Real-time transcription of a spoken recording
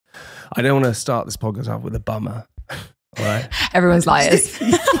I don't want to start this podcast off with a bummer. All right. Everyone's liars.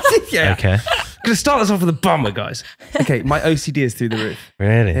 Yeah. Okay. I'm going to start this off with a bummer, guys. Okay, my OCD is through the roof.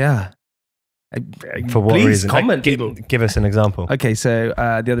 Really? Yeah. For what Please reason? comment, people. Give us an example. Okay, so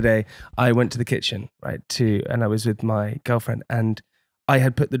the other day I went to the kitchen, right, and I was with my girlfriend, and I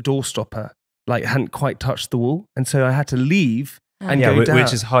had put the door stopper, like hadn't quite touched the wall, and so I had to leave and go down.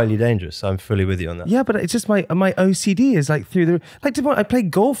 Which is highly dangerous. So I'm fully with you on that. Yeah, but it's just my OCD is like through the like. I played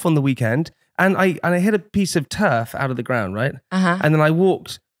golf on the weekend, and I hit a piece of turf out of the ground, right, and then I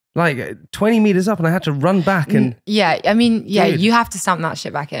walked like 20 meters up, and I had to run back and. Yeah, I mean, yeah, Dude. you have to stamp that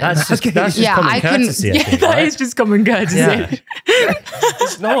shit back in. That's just common courtesy. I think, that right? is just common courtesy. Yeah.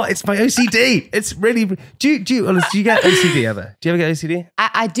 It's not. It's my OCD. It's really. Do you get OCD ever? Do you ever get OCD?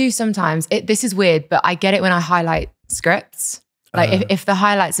 I do sometimes. This is weird, but I get it when I highlight scripts. Like if the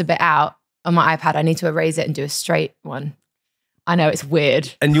highlight's a bit out on my iPad, I need to erase it and do a straight one. I know it's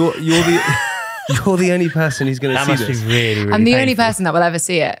weird. And you're the you're the only person who's going to That see must this. be really, really I'm the only painful. person that will ever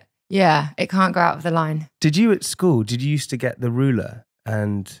see it. Yeah, it can't go out of the line. Did you at school? Did you used to get the ruler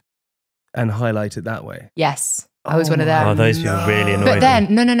and highlight it that way? Yes, I was one of them. Oh, those people really annoyed But me.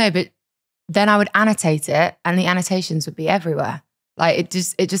 then, no. But then I would annotate it, and the annotations would be everywhere. Like it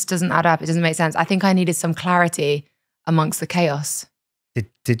just doesn't add up. It doesn't make sense. I think I needed some clarity amongst the chaos.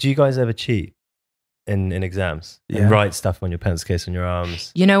 Did you guys ever cheat in exams? Yeah. And write stuff on your pencil case on your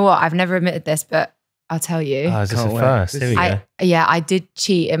arms? You know what? I've never admitted this, but I'll tell you. Oh, is this Can't a wait. first? Here we go. I did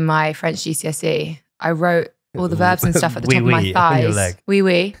cheat in my French GCSE. I wrote all the verbs and stuff at the top of my Oui, oui, on your thighs. leg. Oui,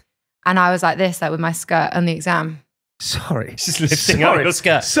 oui. And I was like this, like with my skirt on the exam. Sorry. Just lifting up your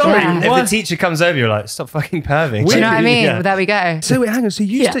skirt. Sorry. Yeah. If the What? teacher comes over, you're like, stop fucking perving. Do you know what I mean? Yeah. Well, there we go. So wait, hang on. So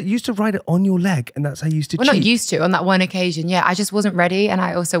you Yeah. used to write it on your leg, and that's how you used to Well, cheat. not used to, on that one occasion. Yeah, I just wasn't ready. And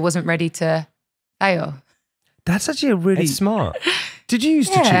I also wasn't ready to fail. That's actually a really. It's smart. Did you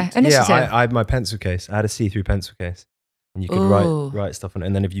used to Yeah, cheat? initiative. Yeah, I had my pencil case. I had a see-through pencil case. And you could Ooh. write stuff on it.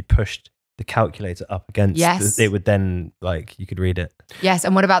 And then if you pushed the calculator up against Yes. it would then, like, you could read it. Yes,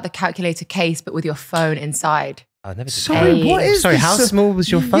 and what about the calculator case, but with your phone inside? I never did Sorry, that. what is Sorry, this? how small was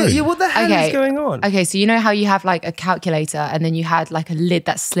your phone? Yeah, what the hell Okay. is going on? Okay, so you know how you have like a calculator and then you had like a lid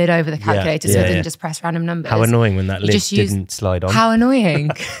that slid over the calculator so it didn't just press random numbers? How annoying when that You lid just use- didn't slide on. How annoying.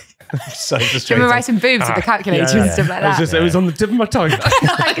 So Do you frustrating. remember writing boobs with the calculator yeah. and stuff like that? It was on the tip of my tongue.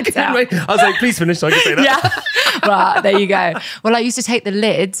 I could tell. I was like, please finish so I can say that. Yeah. Well, there you go. Well, I used to take the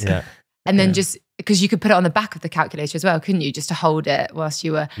lid Yeah. and then just, because you could put it on the back of the calculator as well, couldn't you? Just to hold it whilst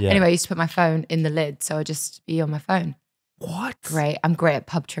you were. Yeah. Anyway, I used to put my phone in the lid. So I'd just be on my phone. What? Great. I'm great at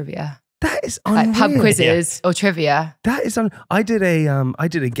pub trivia. That is unreal. Like pub quizzes or trivia. That is I did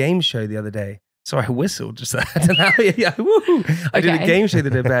a game show the other day. Sorry, I whistled just that. I don't know. Yeah, woo. I did a Okay. game show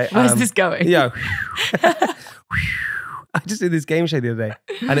the other day. Where's this going? Yeah. I just did this game show the other day,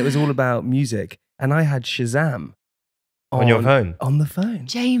 and it was all about music. And I had Shazam On your phone? On the phone.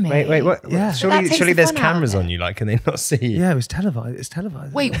 Jamie. Wait, what? Yeah. that Surely, takes surely the there's fun out of cameras it. on you, like, can they not see you? Yeah, it was televised. It's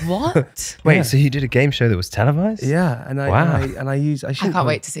televised. Wait, what? Wait, Yeah. so you did a game show that was televised? Yeah, and Wow. I I shouldn't. can't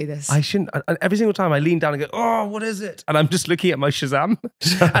wait to see this. I shouldn't. And every single time I lean down and go, oh, what is it? And I'm just looking at my Shazam,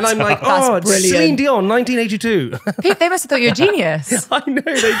 and I'm like, That's oh, it's brilliant. Celine Dion, 1982. Pete, they must have thought you were a genius. I know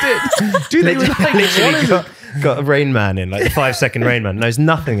they did. Dude, they were like, what Literally is it? got a Rain Man in, like the 5-second Rain Man, knows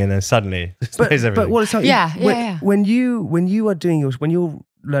nothing, and then suddenly knows everything. But what it's like, Yeah, when, yeah. when you are doing when you're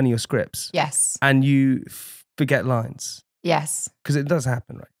learning your scripts Yes. and you forget lines, Yes. because it does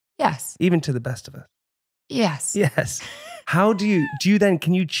happen, right? Yes. Even to the best of us. Yes. Yes. How do you then,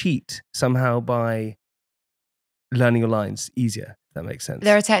 can you cheat somehow by learning your lines easier? If that makes sense.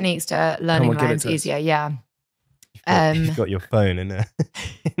 There are techniques to learning give it lines to us. easier. Yeah. You've got your phone in a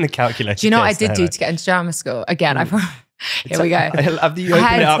in the calculator. Do you know what I case did there, do like- to get into drama school? Again, here we go. After you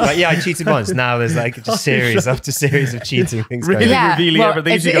open it up, like, yeah, I cheated once. Now there's like just series after series of cheating things going Really? on. revealing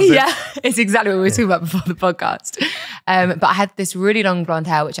everything she got to. Yeah, it's exactly what we were talking about before the podcast. But I had this really long blonde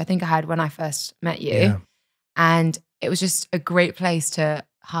hair, which I think I had when I first met you. Yeah. And it was just a great place to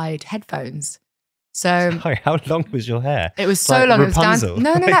hide headphones. So Sorry, how long was your hair? it was so Like long. It was down. Rapunzel.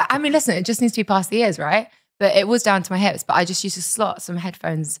 No. I mean, listen, it just needs to be past the ears, right? But it was down to my hips. But I just used to slot some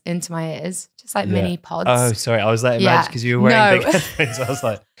headphones into my ears, just like Yeah. mini pods. Oh, sorry. I was like, Yeah. imagine because you were wearing No. big headphones. I was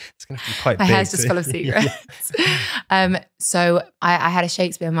like, it's going to be quite My big. hair's just full of secrets. So I had a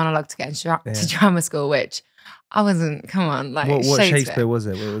Shakespeare monologue to get into drama school, which I wasn't. Come on, like What Shakespeare was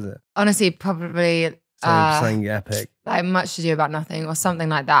it? What was it? Honestly, probably Something epic. Like Much Ado About Nothing or something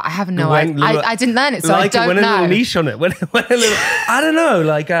like that. I have no idea. I didn't learn it, so I don't went know. a little niche on it. Went a little, I don't know,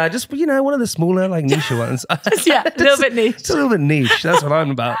 like just one of the smaller like niche ones. Yeah, a little bit niche. It's a little bit niche. That's what I'm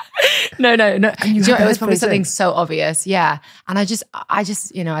about. No. Do you know, it was probably for something a so obvious. Yeah, and I just I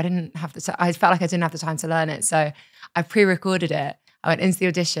didn't have the. I felt like I didn't have the time to learn it, so I pre-recorded it. I went into the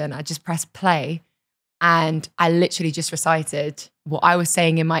audition. I just pressed play, and I literally just recited what I was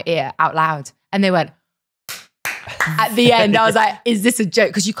saying in my ear out loud, and they went. At the end, I was like, "Is this a joke?"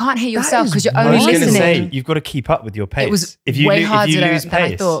 Because you can't hear yourself because you're only listening. Say, you've got to keep up with your pace. It was if you way harder lose than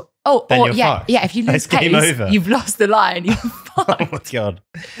pace, I thought. If you lose pace, you've lost the line. You're oh fucked. my God,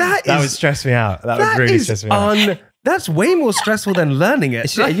 that would stress me out. That would really stress me out. That's way more stressful than learning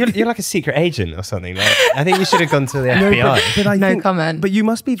it. You're like a secret agent or something. Like, I think you should have gone to the FBI. But no comment. But you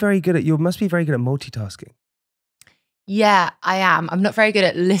must be very good at multitasking. Yeah, I am. I'm not very good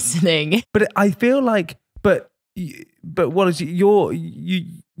at listening. But I feel like, but what is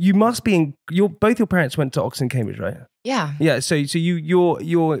you must be in both your parents went to Oxford and Cambridge, right? Yeah. Yeah. So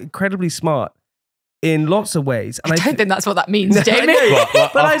you're incredibly smart in lots of ways. And I don't think that's what that means, Jamie.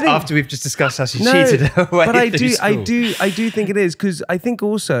 After we've just discussed how she cheated away. But I do think it is, because I think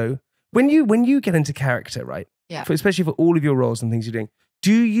also when you get into character, right? Yeah. Especially for all of your roles and things you're doing,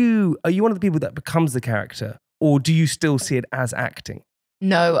 are you one of the people that becomes the character, or do you still see it as acting?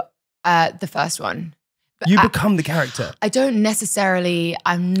 No, the first one. But you become the character. I don't necessarily.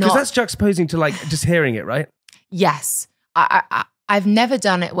 I'm not. Because that's juxtaposing to like just hearing it, right? Yes. I've never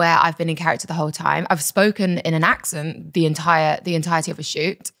done it where I've been in character the whole time. I've spoken in an accent the entirety of a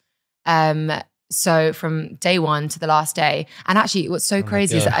shoot. So from day one to the last day. And actually what's so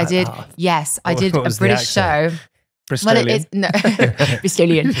crazy is that I did a British show. Bristolian. Well, it is no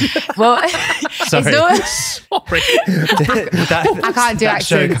Bristolian. Well, sorry. It's not, sorry. I can't do accents.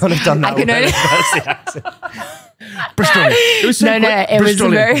 Show can't have done that. I can only Bristolian. It was so no, it was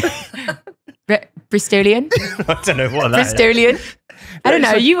very Bristolian. I don't know what that Bristolian. I don't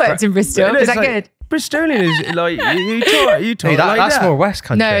know. You worked in Bristol. Is that like, good? Bristolian is like you talk that, like that's that. more West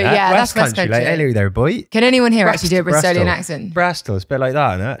Country. No, yeah, that's West Country. Like, hello there, boy. Can anyone here actually do a Bristolian accent? Bristol, it's a bit like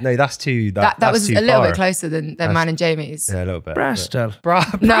that, isn't it? No, that's too. That was too a little far. bit closer than mine and Jamie's. Yeah, a little bit. Bristol.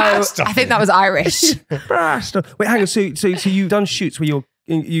 No, I think that was Irish. Bristol. Wait, hang on. So you've done shoots where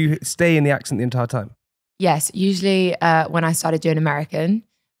you stay in the accent the entire time? Yes, usually when I started doing American.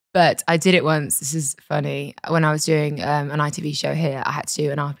 But I did it once. This is funny. When I was doing an ITV show here, I had to do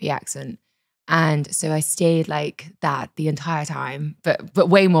an RP accent. And so I stayed like that the entire time, but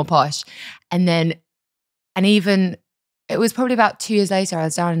way more posh. And even it was probably about 2 years later, I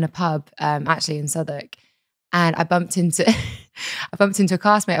was down in a pub, actually in Southwark, and I bumped into a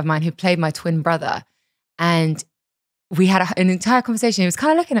castmate of mine who played my twin brother. And we had an entire conversation. He was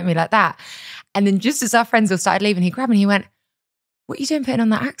kind of looking at me like that. And then just as our friends all started leaving, he grabbed me and he went, "What are you doing putting on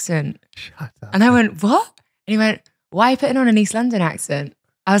that accent?" Shut up. And I went, "What?" And he went, "Why are you putting on an East London accent?"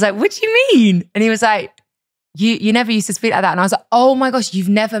 I was like, "What do you mean?" And he was like, you never used to speak like that. And I was like, "Oh my gosh, you've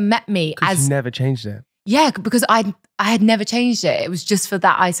never met me as..." You never changed it. Yeah, because I had never changed it. It was just for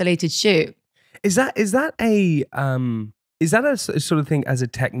that isolated shoot. Is that a sort of thing as a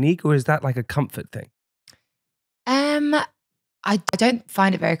technique, or is that like a comfort thing? I don't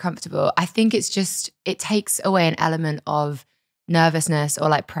find it very comfortable. I think it's just, it takes away an element of nervousness or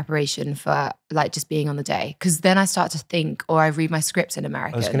like preparation for like just being on the day. Because then I start to think, or I read my scripts in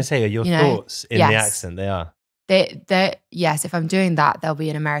American. I was going to say, are your thoughts in the accent? They are. Yes, if I'm doing that, they'll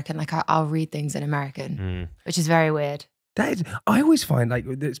be in American. Like I'll read things in American, which is very weird. I always find, like,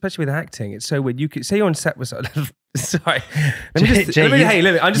 especially with acting, it's so weird. You could say you're on set with someone. Sorry, I'm just throwing you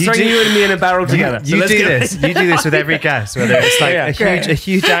and me in a barrel together. You do this with every guest, whether it's like a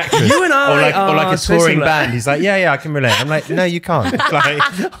huge actress, you and I or like a touring band. He's like, yeah, I can relate. I'm like, no, you can't. Like,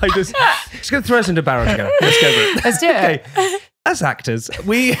 I just gonna throw us into a barrel together. Let's go for it. Let's do it. Okay. As actors,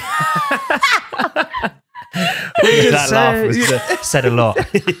 we that laugh was said a lot.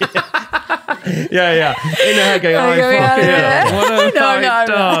 Yeah. In her going, what have I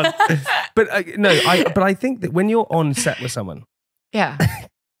done? But but I think that when you're on set with someone, yeah,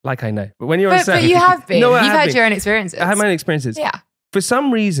 like I know, but when you're on set, but you have been, no, you've had your own experiences. I have my own experiences. Yeah. For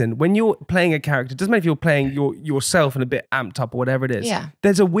some reason, when you're playing a character, it doesn't matter if you're playing yourself and a bit amped up or whatever it is. Yeah.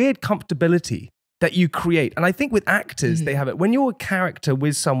 There's a weird comfortability that you create, and I think with actors they have it. When you're a character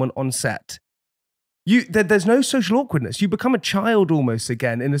with someone on set, there's no social awkwardness. You become a child almost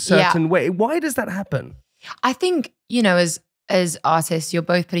again in a certain way. Why does that happen? I think, as artists, you're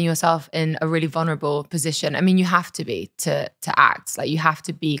both putting yourself in a really vulnerable position. I mean, you have to be to act. Like, you have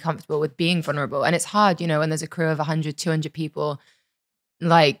to be comfortable with being vulnerable. And it's hard, when there's a crew of 100, 200 people,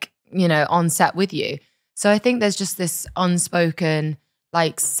 like, on set with you. So I think there's just this unspoken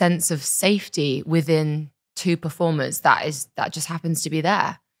like sense of safety within two performers that just happens to be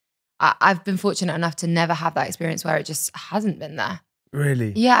there. I've been fortunate enough to never have that experience where it just hasn't been there.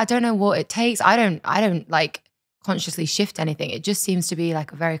 Really? Yeah, I don't know what it takes. I don't like consciously shift anything. It just seems to be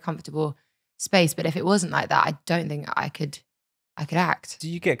like a very comfortable space. But if it wasn't like that, I don't think I could act. Do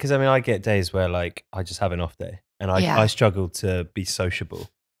you get, because I mean, I get days where like I just have an off day and I struggle to be sociable,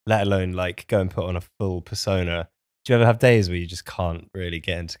 let alone like go and put on a full persona. Do you ever have days where you just can't really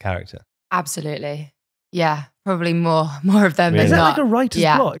get into character? Absolutely. Yeah, probably more of them than Is that not. like a writer's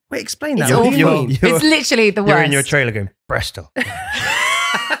Yeah. block? Wait, explain that. It's What do you awful. mean? It's literally the worst. You're in your trailer going, Bristol.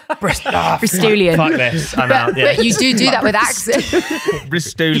 Bristol. Bristolian. Fuck this. I'm out. Yeah. But you do that with accents.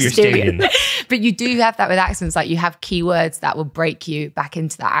 Bristolian. But you do have that with accents. Like you have keywords that will break you back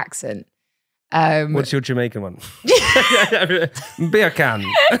into that accent. What's your Jamaican one? Beer can.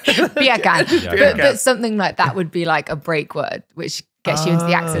 Beer can. But something like that would be like a break word, which gets you into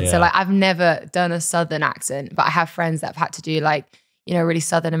the accent. Yeah. So like I've never done a Southern accent, but I have friends that have had to do like, you know, really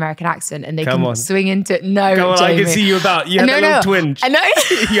Southern American accent and they can swing into it. No, Come on, Jamie. I can see you about. You had a little twinge. I know.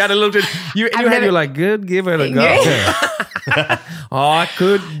 You had a little twinge. You were like, good, give it a go. I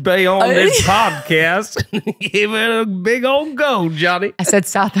could be on this podcast. Give it a big old go, Johnny. I said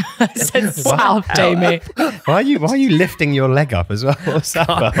South. I said South, Jamie. Why are you lifting your leg up as well? What's that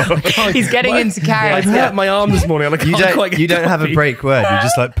about? He's getting into character. I hurt my arm this morning. You don't have a break word. You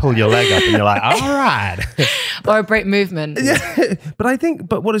just like pull your leg up and you're like, all right. Or a break movement. Yeah.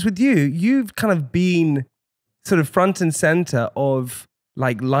 But what is with you? You've kind of been sort of front and center of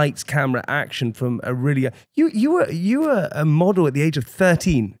like lights, camera, action from a really you were a model at the age of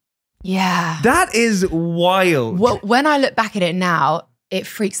 13. Yeah. That is wild. Well, when I look back at it now, it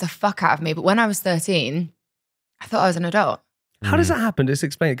freaks the fuck out of me. But when I was 13, I thought I was an adult. How does that happen? Just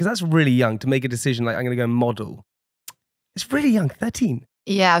explain it, because that's really young to make a decision like I'm going to go model. It's really young, 13.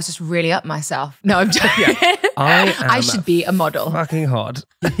 Yeah, I was just really up myself. No, I'm joking. I should be a model. Fucking hard.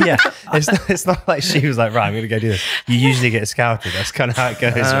 Yeah, it's not like she was like, right, I'm going to go do this. You usually get scouted. That's kind of how it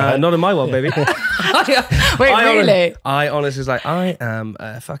goes, right? Not in my world, baby. Really? I honestly was like, I am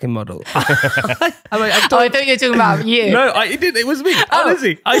a fucking model. I thought you were talking about you. No, it was me.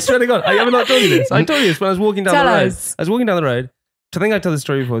 Honestly, I swear to God, I have not told you this. I told you this when I was walking down the road. Us. I was walking down the road. I think I told this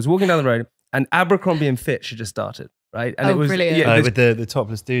story before. I was walking down the road and Abercrombie and Fitch had just started. Right, and it was brilliant. With the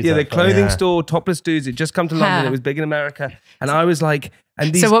topless dudes. Yeah, the clothing store, topless dudes. It just come to London. It was big in America, and I was like,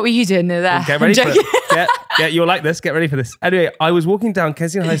 and these. So what were you doing there? Get ready for it. Get you'll like this. Get ready for this. Anyway, I was walking down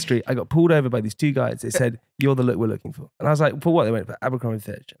Kensington High Street. I got pulled over by these two guys. They said, "You're the look we're looking for," and I was like, "For what?" They went for Abercrombie and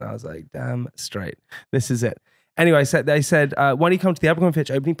Fitch, and I was like, "Damn straight, this is it." Anyway, they said, "Why don't you come to the Abercrombie and Fitch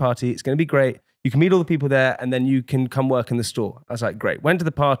opening party? It's going to be great. You can meet all the people there, and then you can come work in the store." I was like, "Great." Went to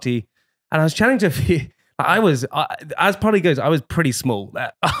the party, and I was chatting to a few. As party goes, I was pretty small.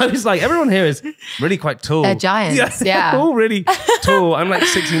 I was like, everyone here is really quite tall. They're giants, yeah. All really tall. I'm like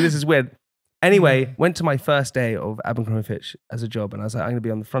 16, this is weird. Anyway, went to my first day of Abercrombie & Fitch as a job, and I was like, I'm going to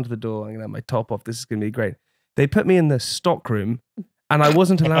be on the front of the door, I'm going to have my top off, this is going to be great. They put me in the stock room, and I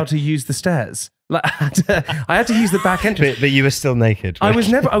wasn't allowed to use the stairs. Like, I had to use the back entrance. But you were still naked. I was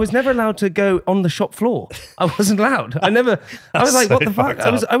never allowed to go on the shop floor. I wasn't allowed. I was like, what the fuck?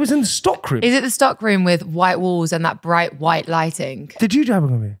 I was in the stock room. Is it the stock room with white walls and that bright white lighting? Did you drive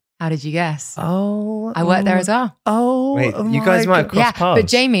with me? How did you guess? Oh, I worked there as well. Oh, wait, you guys might have crossed paths. But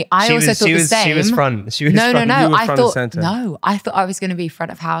Jamie, I also thought the same. She was front. She was no. front. I thought I was going to be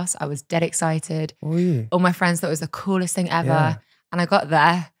front of house. I was dead excited. Oh, yeah. All my friends thought it was the coolest thing ever. Yeah. And I got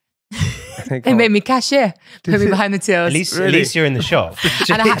there. They made me cashier, put me behind the tills. At least you're in the shop.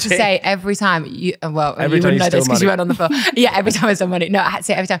 And I had to say every time, you wouldn't know this because you weren't on the phone. Yeah, every time I saw money. No, I had to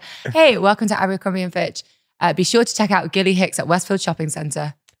say every time, hey, welcome to Abercrombie and Fitch. Be sure to check out Gilly Hicks at Westfield Shopping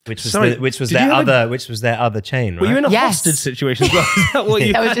Centre. Which was their other chain, right? Were you in a hostage situation as well? Is that what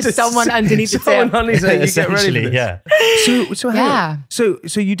you That was just someone underneath the till. Essentially, yeah.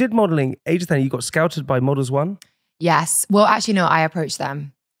 So you did modelling, age of 10, you got scouted by Models One? Yes. Well, actually, no, I approached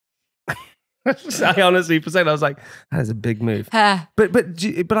them. I honestly, for a second, I was like, that is a big move.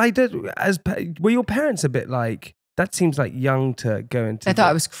 But I did, were your parents a bit like, that seems like young to go into? They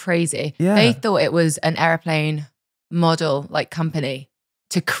thought I was crazy. Yeah. They thought it was an airplane model like company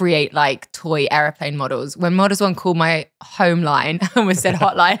to create like toy airplane models. When Models One called my home line, I almost said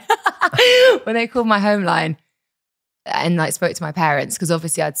hotline. When they called my home line and like spoke to my parents, because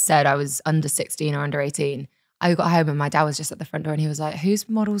obviously I'd said I was under 16 or under 18. I got home and my dad was just at the front door and he was like, who's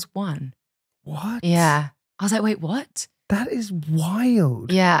Models One? What? Yeah. I was like, wait, what? That is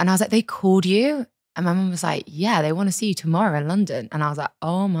wild. Yeah. And I was like, they called you? And my mum was like, yeah, they want to see you tomorrow in London. And I was like,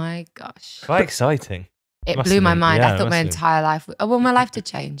 oh my gosh. Quite exciting. it blew my mind. I thought my entire life, my life did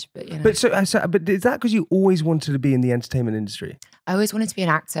change, but you know. But but is that because you always wanted to be in the entertainment industry? I always wanted to be an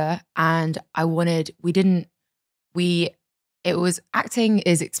actor, and acting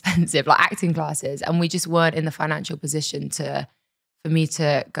is expensive, like acting classes, and we just weren't in the financial position for me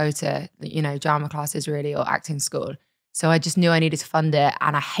to go to, you know, drama classes really, or acting school. So I just knew I needed to fund it,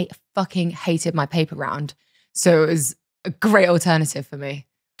 and I fucking hated my paper round. So it was a great alternative for me.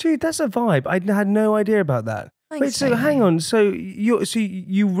 Dude, that's a vibe. I had no idea about that. Thanks, wait, so hang on. So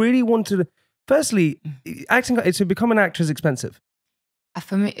you really wanted, firstly, acting, to become an actor is expensive.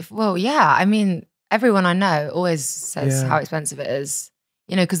 For me, well, yeah. I mean, everyone I know always says how expensive it is,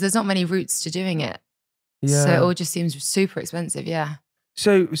 you know, because there's not many routes to doing it. Yeah. So it all just seems super expensive, yeah.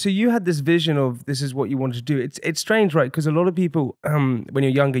 So you had this vision of this is what you wanted to do. It's strange, right? Because a lot of people, when you're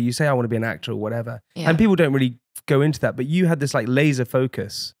younger, you say, I want to be an actor or whatever. Yeah. And people don't really go into that. But you had this like laser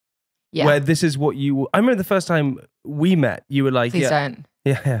focus where this is what you... I remember the first time we met, you were like... Please don't.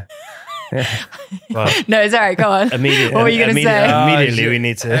 Yeah. Well, no, it's all right, go on. What were you going to say? Immediately we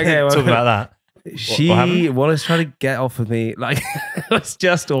need to talk about that. Wallis tried to get off of me. Like, it was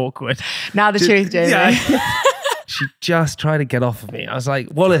just awkward. Now the truth, Jamie. Yeah. She just tried to get off of me. I was like,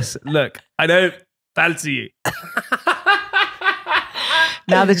 Wallis, look, I don't fancy you.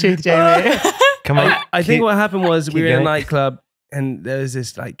 Now the truth, Jamie. Come on. I think what happened was we were in a nightclub and there was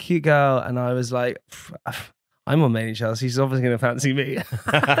this like cute girl and I was like, I'm on Made in Chelsea. She's obviously going to fancy me.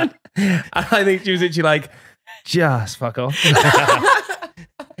 And I think she was literally like, just fuck off.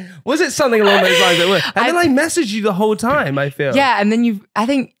 Was it something along those lines? And then I messaged you the whole time, I feel. Yeah, and then I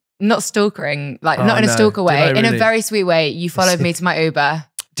think, not stalkering, like not in a stalker way, in a very sweet way. You followed me to my Uber.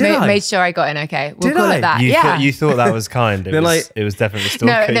 Made sure I got in okay. We'll call it that. You thought that was kind. It was definitely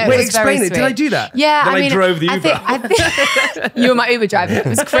stalking. No, wait, explain it. Did I do that? Yeah, then I drove the Uber. I think you were my Uber driver. It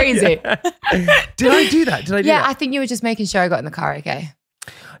was crazy. Did I do that? Yeah, I think you were just making sure I got in the car okay.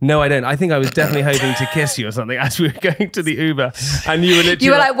 No, I don't. I think I was definitely hoping to kiss you or something as we were going to the Uber. And you were literally...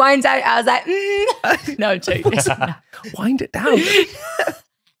 You were like, wind down. I was like, No, I'm joking. Wind it down.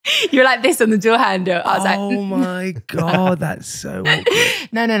 You were like this on the door handle. I was like, oh my God, that's so awkward.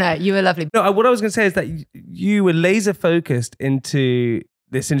 No. You were lovely. No, what I was going to say is that you were laser focused into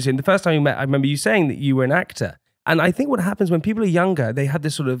this industry. And the first time we met, I remember you saying that you were an actor. And I think what happens when people are younger, they have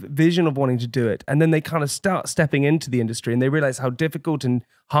this sort of vision of wanting to do it. And then they kind of start stepping into the industry and they realize how difficult and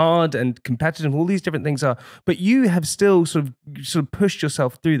hard and competitive all these different things are. But you have still sort of pushed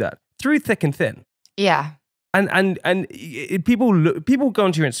yourself through that, through thick and thin. Yeah. And people go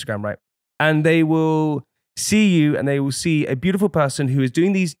onto your Instagram, right? And they will see you and they will see a beautiful person who is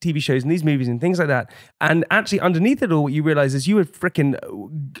doing these TV shows and these movies and things like that. And actually underneath it all, what you realize is you were freaking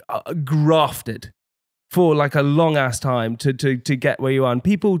grafted for like a long ass time to get where you are. And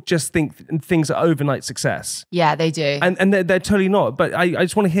people just think things are overnight success. Yeah, they do. And they're totally not. But I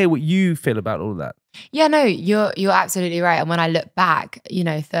just want to hear what you feel about all of that. Yeah, no, you're absolutely right. And when I look back, you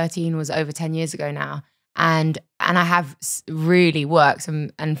know, 13 was over 10 years ago now. And I have really worked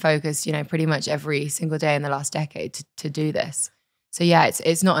and focused, you know, pretty much every single day in the last decade to do this. So yeah,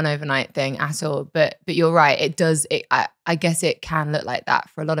 it's not an overnight thing at all. But you're right. It does. I guess it can look like that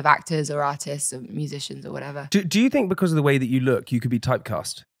for a lot of actors or artists or musicians or whatever. Do you think because of the way that you look, you could be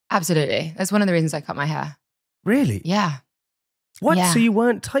typecast? Absolutely. That's one of the reasons I cut my hair. Really? Yeah. What? Yeah. So you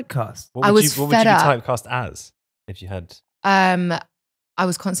weren't typecast? What would you be typecast as if you had? I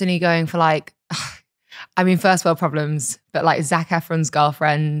was constantly going for like. I mean, first world problems, but like Zac Efron's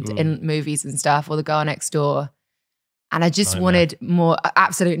girlfriend in movies and stuff, or the girl next door. And I just wanted more,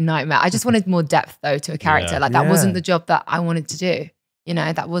 absolute nightmare. I just wanted more depth though to a character. Like that wasn't the job that I wanted to do. You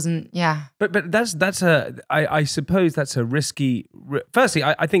know, that wasn't, But I suppose that's a risky, firstly,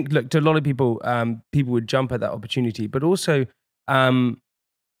 I think, look, to a lot of people, people would jump at that opportunity, but also,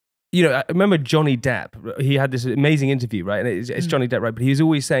 you know, I remember Johnny Depp, he had this amazing interview, right? And it's Johnny Depp, right? But he was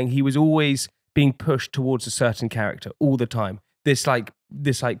always saying he was always being pushed towards a certain character all the time. This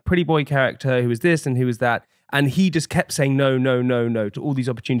pretty boy character who was this and who was that. And he just kept saying no to all these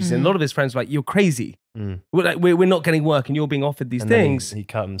opportunities. And a lot of his friends were like, you're crazy. We're not getting work and you're being offered these things. He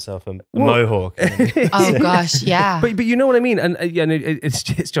cut himself a mohawk. Oh gosh, yeah. But you know what I mean? And it's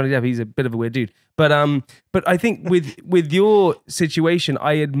Johnny Depp, he's a bit of a weird dude. But I think with your situation,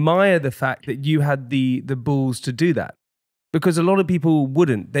 I admire the fact that you had the balls to do that. Because a lot of people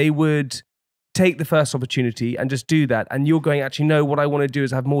wouldn't. They would take the first opportunity and just do that. And you're going, actually, no, what I want to do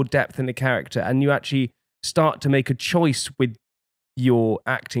is have more depth in the character. And you actually start to make a choice with your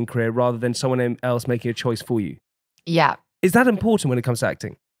acting career rather than someone else making a choice for you. Yeah. Is that important when it comes to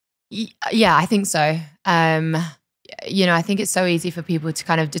acting? Yeah, I think so. you know, I think it's so easy for people to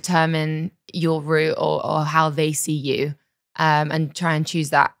kind of determine your route or how they see you, and try and choose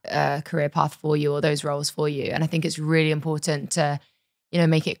that career path for you or those roles for you. And I think it's really important to, you know,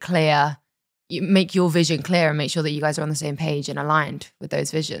 make it clear, make your vision clear and make sure that you guys are on the same page and aligned with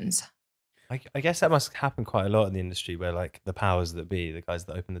those visions. I guess that must happen quite a lot in the industry where like the powers that be, the guys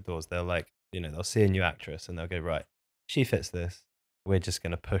that open the doors, they'll like, you know, they'll see a new actress and they'll go, right, she fits this. We're just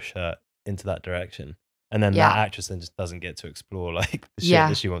going to push her into that direction. And then that actress then just doesn't get to explore like the shit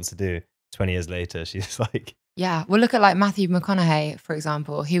that she wants to do. 20 years later, she's like... Yeah. Well, look at like Matthew McConaughey, for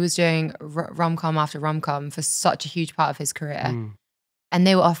example. He was doing rom-com after rom-com for such a huge part of his career. And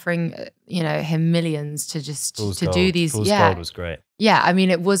they were offering, you know, him millions to just do these. Fool's Gold was great. Yeah, I mean,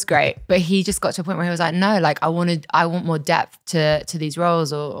 it was great, but he just got to a point where he was like, no, like I want more depth to these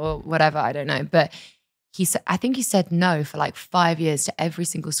roles or whatever. I don't know, but he said, I think he said no for like 5 years to every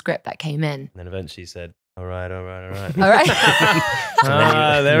single script that came in. And then eventually he said, all right. All right.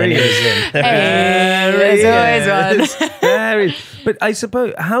 There he is. There's always one. But I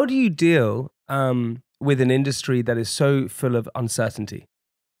suppose, how do you deal with an industry that is so full of uncertainty?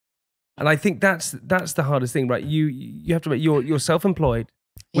 And I think that's the hardest thing, right? You have to, you're self-employed.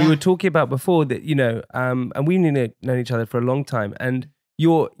 We were talking about before that, you know, and we've known each other for a long time, and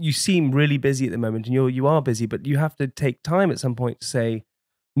you seem really busy at the moment, and you are busy, but you have to take time at some point to say,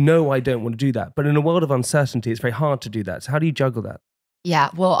 no, I don't want to do that. But in a world of uncertainty, it's very hard to do that. So how do you juggle that? Yeah,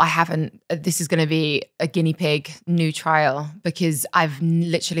 well, I haven't. This is going to be a guinea pig new trial, because I've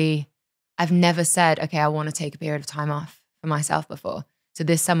never said, okay, I want to take a period of time off for myself before. So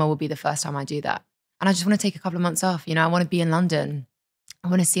this summer will be the first time I do that. And I just want to take a couple of months off. You know, I want to be in London. I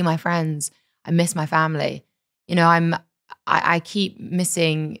want to see my friends. I miss my family. You know, I keep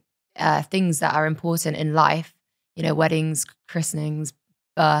missing things that are important in life. You know, weddings, christenings,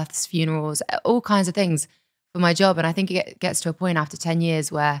 births, funerals, all kinds of things for my job. And I think it gets to a point after 10 years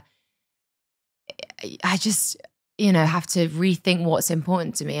where I just, you know, have to rethink what's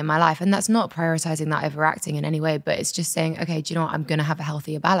important to me in my life. And that's not prioritizing that over acting in any way, but it's just saying, okay, do you know what? I'm going to have a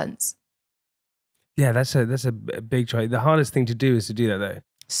healthier balance. Yeah, that's a big choice. The hardest thing to do is to do that though.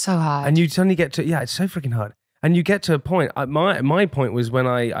 So hard. And you suddenly get to, it's so freaking hard. And you get to a point, my point was when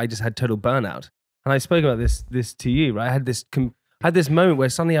I just had total burnout. And I spoke about this to you, right? I had this moment where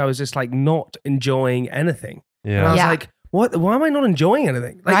suddenly I was just like not enjoying anything. Yeah. And I was like, what? Why am I not enjoying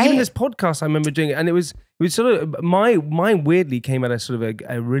anything? Like even this podcast, I remember doing it, and it was sort of mine weirdly came at a sort of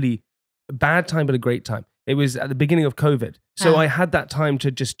a really bad time, but a great time. It was at the beginning of COVID, so I had that time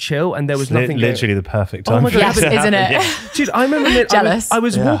to just chill, and there was nothing. Literally the perfect time. Oh my God, yes, isn't it? Yeah. Dude, I remember jealous. I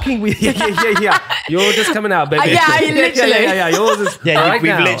was walking with yeah. You're just coming out, baby. Literally. Yeah. Yours is we've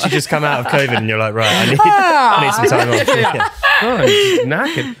literally just come out of COVID, and you're like, right, I need some time off. Oh, I'm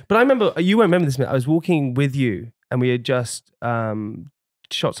knackered. But I remember, you won't remember this minute, I was walking with you and we had just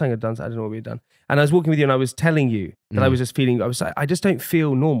shot something, I don't know what we had done. And I was walking with you and I was telling you that I was just feeling, I was like, I just don't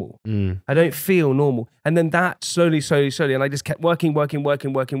feel normal. I don't feel normal. And then that slowly, and I just kept working. And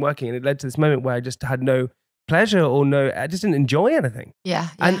it led to this moment where I just had no pleasure I just didn't enjoy anything. Yeah.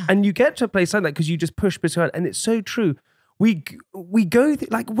 And you get to a place like that because you just push between, and it's so true. We go,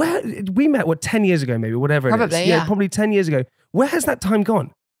 like, where, we met, 10 years ago maybe, whatever it is. Probably, yeah. Probably 10 years ago. Where has that time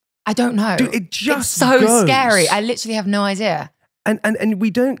gone? I don't know. Dude, it just it's so goes. scary. I literally have no idea. And we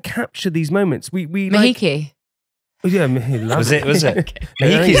don't capture these moments. We Mahiki. Like, yeah, was it?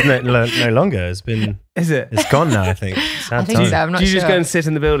 Mahiki's no longer. It's been. Is it? It's gone now. I think. I think so. I'm not sure. Do you sure. just go and sit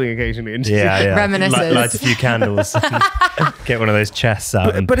in the building occasionally? And reminisce. Light a few candles. Get one of those chests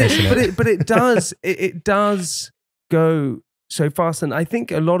out and piss in it. But it does. It does go so fast, and I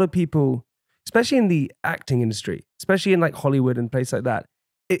think a lot of people, especially in the acting industry, especially in like Hollywood and places like that,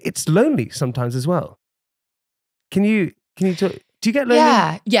 it's lonely sometimes as well. Can you talk? Do you get lonely?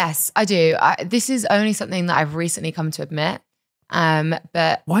 Yeah, yes, I do. This is only something that I've recently come to admit.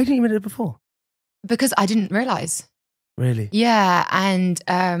 But why didn't you admit it before? Because I didn't realize. Really? Yeah,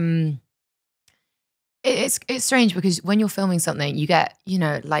 and it's strange because when you're filming something, you get, you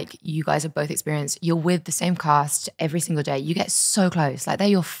know, like you guys have both experienced, you're with the same cast every single day. You get so close, like they're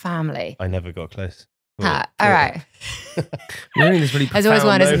your family. I never got close. All right. We're in this really There's always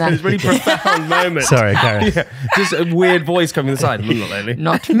one, isn't there? This really profound moment. Sorry, Karen. Yeah, just a weird voice coming to the side. I'm not lonely.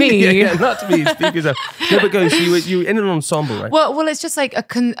 Not me. Not me. Speak yourself. No, but go. So you were in an ensemble, right? Well, it's just like a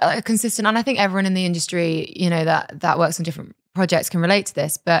consistent, and I think everyone in the industry, you know, that works on different projects can relate to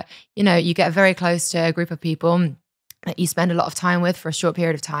this. But you know, you get very close to a group of people that you spend a lot of time with for a short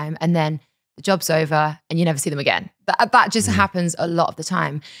period of time, and then the job's over and you never see them again. That just happens a lot of the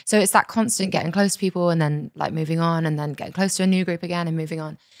time. So it's that constant getting close to people and then like moving on and then getting close to a new group again and moving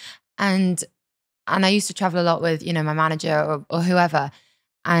on. And I used to travel a lot with, you know, my manager or whoever.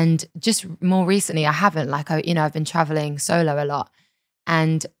 And just more recently, I haven't. Like, I've been traveling solo a lot.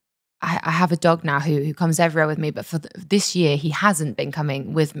 And I have a dog now who comes everywhere with me. But for this year, he hasn't been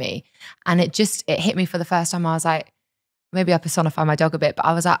coming with me. And it hit me for the first time. I was like, maybe I personify my dog a bit, but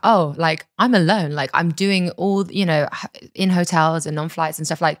I was like, oh, like I'm alone. Like I'm doing all, you know, in hotels and on flights and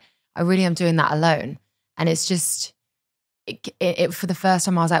stuff. Like I really am doing that alone. And it's just, it for the first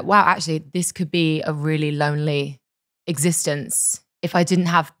time, I was like, wow, actually, this could be a really lonely existence if I didn't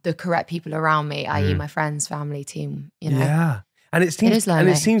have the correct people around me, i.e. my friends, family, team, you know. Yeah. And it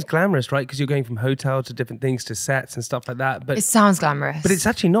seems glamorous, right? Because you're going from hotel to different things to sets and stuff like that. But it sounds glamorous. But it's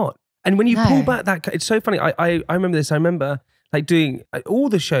actually not. And when you pull back it's so funny. I remember this. I remember like doing all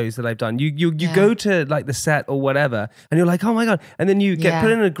the shows that I've done. You go to like the set or whatever and you're like, oh my God. And then you get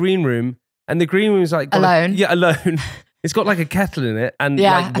put in a green room and the green room is like alone. Alone. It's got like a kettle in it and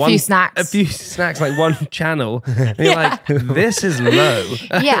like a few snacks, like one channel. And you're like, this is low.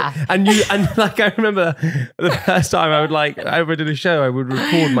 Yeah. and like I remember the first time I would do a show, I would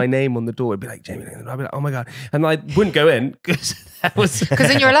record my name on the door. It'd be like Jamie, and I'd be like, oh my God. And I wouldn't go in because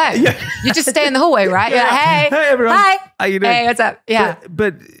then you're alone. Yeah. You just stay in the hallway, right? You're like, hey everyone. Hi. How you doing? Hey, what's up? Yeah.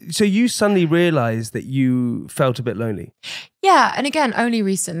 But so you suddenly realized that you felt a bit lonely. Yeah. And again, only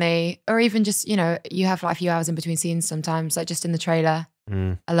recently, or even just, you know, you have like a few hours in between scenes sometimes, like just in the trailer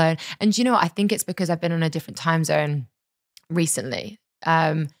alone. And you know what? I think it's because I've been on a different time zone recently.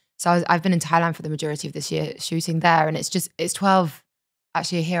 So I've been in Thailand for the majority of this year shooting there. And it's 12,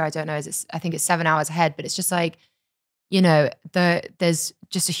 actually here, I don't know, I think it's 7 hours ahead, but it's just like, you know, there's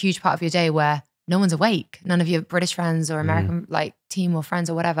just a huge part of your day where no one's awake. None of your British friends or American like team or friends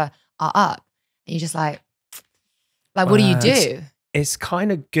or whatever are up. And you're just like what do you do? It's kind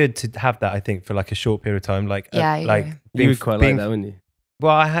of good to have that, I think, for like a short period of time. Like, you would quite like that, wouldn't you?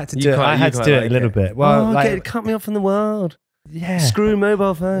 Well, I had to do it. I had to do it a little bit. Well, cut me off from the world. Yeah. Screw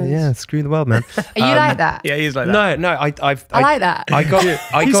mobile phones. Yeah, screw the world, man. Are you like that? Yeah, he's like that. No, I like that.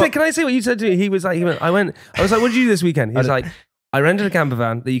 He said, can I say what you said to me? He was like, I was like, what did you do this weekend? He was like, I rented a camper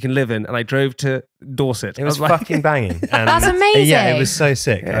van that you can live in and I drove to Dorset. It was fucking banging. And that's amazing. Yeah, it was so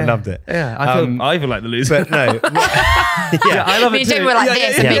sick. I loved it. Yeah, I feel like the loser. But no. I love it too. We're like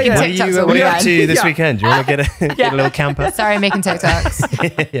this and making TikToks. What are you up to this weekend? Do you want to get a little camper? Sorry, making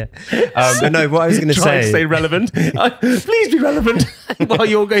TikToks. Yeah. But no, what I was going to say. Try to stay relevant. Please be relevant while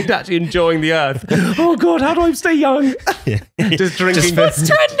you're going to actually enjoying the earth. Oh God, how do I stay young? Yeah. Just drinking. What's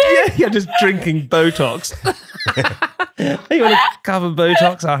trending? Yeah, just drinking Botox. You want to cover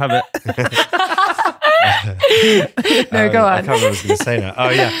Botox? I'll have it. No, go on. I can't remember what I was going to say now. Oh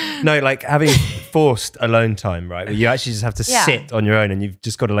yeah, no, like having forced alone time, right? Where you actually just have to sit on your own and you've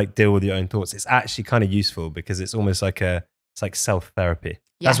just got to like deal with your own thoughts. It's actually kind of useful because it's almost like it's like self-therapy.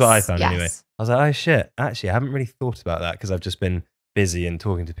 That's what I found anyway. I was like, oh shit, actually I haven't really thought about that because I've just been busy and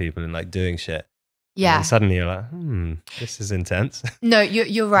talking to people and like doing shit. Yeah. And suddenly you're like, this is intense. No,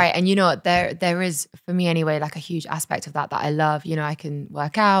 you're right. And you know what, there is, for me anyway, like a huge aspect of that I love. You know, I can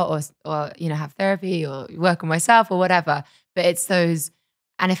work out or you know, have therapy or work on myself or whatever. But it's those,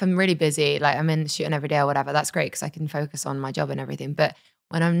 and if I'm really busy, like I'm in shooting every day or whatever, that's great because I can focus on my job and everything. But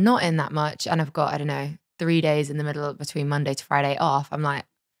when I'm not in that much and I've got, I don't know, 3 days in the middle between Monday to Friday off, I'm like,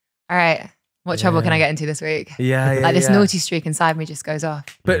 all right, what trouble can I get into this week? Like this naughty streak inside me just goes off.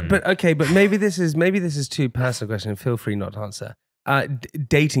 But okay, but maybe this is too personal question. Feel free not to answer.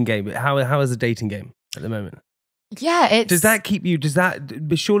 Dating game. How is the dating game at the moment? Yeah, does that keep you?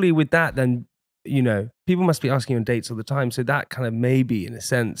 But surely with that, then you know people must be asking you on dates all the time. So that kind of maybe in a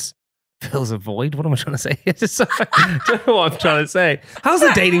sense fills a void. What am I trying to say? I don't know what I'm trying to say. How's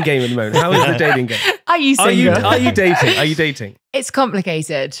the dating game at the moment? How is the dating game? Are you single? Are you dating? Are you dating? It's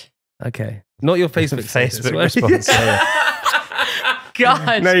complicated. Okay. Not your Facebook response.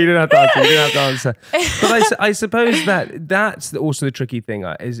 God. No, you don't have to answer. You don't have to answer. But I suppose that's also the tricky thing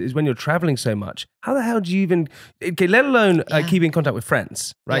is when you're traveling so much. How the hell do you even, let alone keep in contact with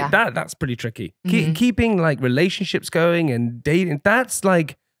friends, right? Yeah. That's pretty tricky. Keeping like relationships going and dating, that's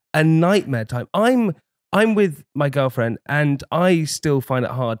like a nightmare time. I'm with my girlfriend and I still find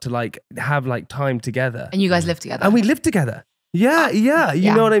it hard to like have like time together. And you guys live together. And we live together. Yeah.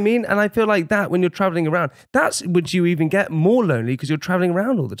 You know what I mean? And I feel like that when you're traveling around, would you even get more lonely because you're traveling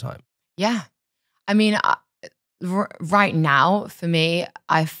around all the time? Yeah. I mean, right now for me,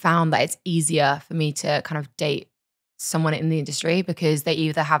 I've found that it's easier for me to kind of date someone in the industry because they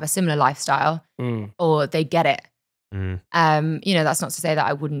either have a similar lifestyle or they get it. You know, that's not to say that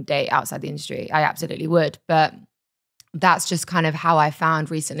I wouldn't date outside the industry. I absolutely would. But that's just kind of how I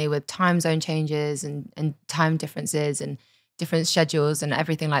found recently with time zone changes and time differences and different schedules and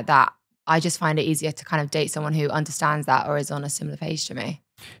everything like that. I just find it easier to kind of date someone who understands that or is on a similar page to me.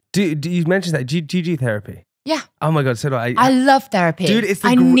 Do you mention that? Do you do therapy? Yeah. Oh my God, so do I. I love therapy. Dude, it's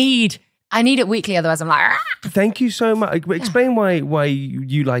I need it weekly, otherwise I'm like, Thank you so much. Explain why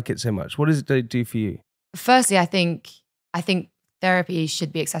you like it so much. What does it do for you? Firstly, I think therapy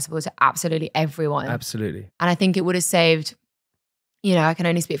should be accessible to absolutely everyone. Absolutely. And I think it would have saved, I can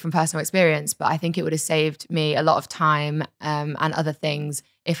only speak from personal experience, but I think it would have saved me a lot of time and other things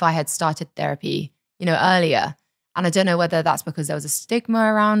if I had started therapy, earlier. And I don't know whether that's because there was a stigma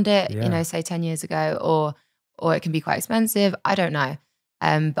around it, say 10 years ago, or it can be quite expensive. I don't know.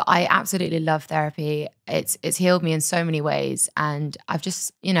 But I absolutely love therapy. It's healed me in so many ways. And I've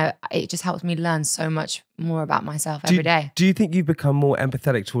just, it just helps me learn so much more about myself every day. Do you think you've become more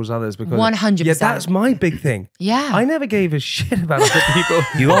empathetic towards others? Because 100%. Yeah, that's my big thing. Yeah. I never gave a shit about other people.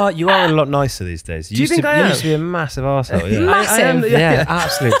 You are a lot nicer these days. Do you think I am? You used to be a massive arsehole. Yeah. Massive. Yeah,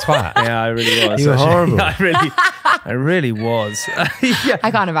 absolute twat. Yeah, I really was. You were horrible. I really was. Yeah. I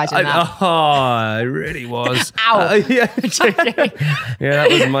can't imagine that. I really was. Ow. Yeah, that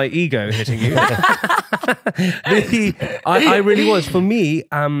was my ego hitting you. I really was. For me,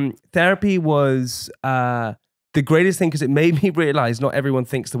 therapy was the greatest thing because it made me realize not everyone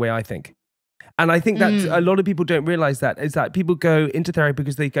thinks the way I think. And I think that a lot of people don't realize that is that people go into therapy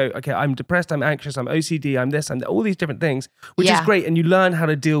because they go, okay, I'm depressed, I'm anxious, I'm OCD, I'm this, I'm all these different things, which is great. And you learn how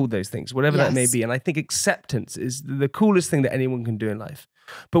to deal with those things, whatever that may be. And I think acceptance is the coolest thing that anyone can do in life.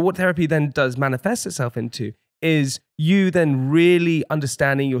 But what therapy then does manifest itself into is you then really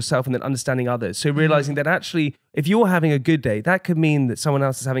understanding yourself and then understanding others. So realizing that actually, if you're having a good day, that could mean that someone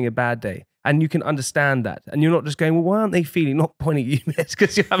else is having a bad day. And you can understand that. And you're not just going, well, why aren't they feeling? Not pointing at you, miss,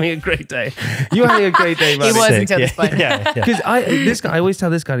 because you're having a great day. You're having a great day, buddy. He was until this point. Because I always tell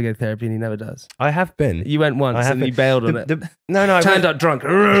this guy to go to therapy and he never does. I have been. You went once and you bailed on it. No. Turned up drunk.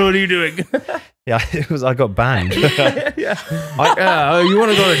 What are you doing? Yeah, I got banned. You want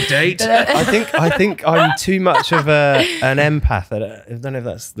to go on a date? I think I'm too much of an empath. I don't know if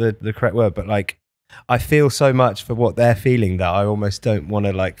that's the correct word, but like, I feel so much for what they're feeling that I almost don't want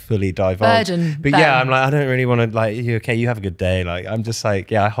to like fully divulge. But yeah, I'm like, I don't really want to like, you okay, you have a good day. Like, I'm just like,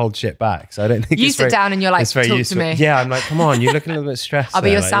 yeah, I hold shit back. So I don't think you sit down and you're like, talk useful. to me. Yeah, I'm like, come on, you're looking a little bit stressed. I'll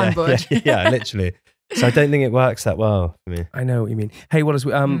be your soundboard. Yeah, literally. So I don't think it works that well for me. I know what you mean. Hey, Wallis,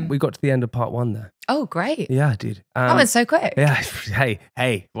 we got to the end of part 1 there. Oh, great. Yeah, dude. That went so quick. Yeah.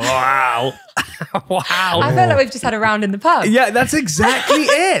 Hey. Wow. Wow. I feel like we've just had a round in the pub. Yeah, that's exactly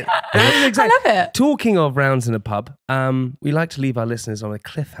it. I love it. Talking of rounds in a pub, we like to leave our listeners on a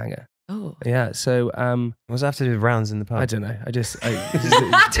cliffhanger. Oh. Yeah, so... what does that have to do with rounds in the pub? I don't know.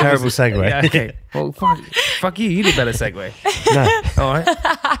 Terrible segue. Yeah, okay. Well, fuck you. You did better segue. No. All right.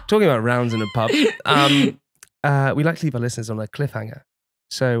 Talking about rounds in a pub, we like to leave our listeners on a cliffhanger.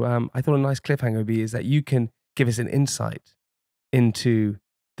 So I thought a nice cliffhanger would be is that you can give us an insight into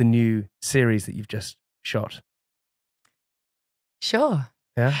the new series that you've just shot. Sure.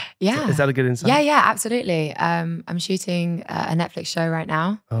 Yeah? Yeah. Is that a good insight? Yeah, absolutely. I'm shooting a Netflix show right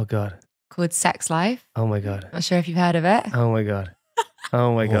now. Oh, God. Called Sex Life. Oh, my God. Not sure if you've heard of it. Oh, my God.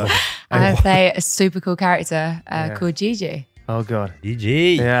 Oh, my God. I play a super cool character called Gigi. Oh, God.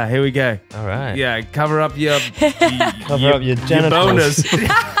 GG. Yeah, here we go. All right. Yeah, cover up your your genitals.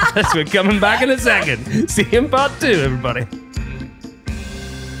 bonus. We're coming back in a second. See you in part 2, everybody.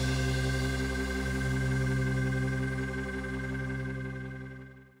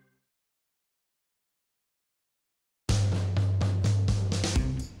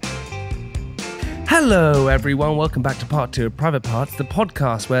 Hello, everyone. Welcome back to part 2 of Private Parts, the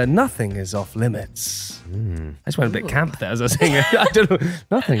podcast where nothing is off limits. I just went a bit camp there as I was saying. I don't know.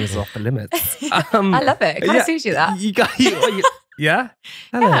 Nothing is off the limits. I love it. It kind of suits you that. Yeah?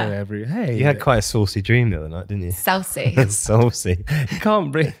 Hello, everyone. Hey. You had quite a saucy dream the other night, didn't you? Saucy. Saucy. You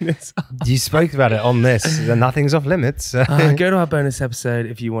can't bring this up. You spoke about it on this. Nothing's off limits. Go to our bonus episode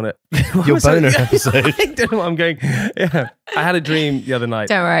if you want it. Your bonus episode. I don't know what I'm going. Yeah. I had a dream the other night.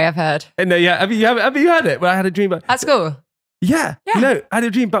 Don't worry, I've heard. No, yeah. Have you heard it? Well, I had a dream about... At school? Yeah. No, I had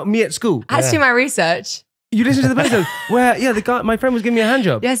a dream about me at school. I had to do my research. You listened to the episode where, the guy, my friend was giving me a hand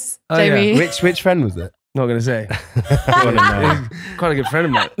job. Yes, Jamie. Yeah. Which friend was it? Not going to say. Quite a good friend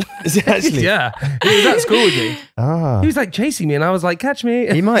of mine. Is it actually? Yeah. He was at school with me. Ah. He was like chasing me and I was like, catch me.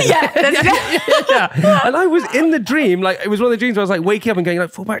 He might. Yeah. And I was in the dream, like it was one of the dreams where I was like waking up and going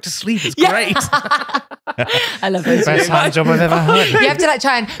like, fall back to sleep. It's great. I love it. Best hand job I've ever had. You have to like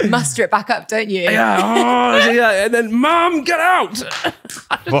try and muster it back up, don't you? Yeah. And then, Mom, get out.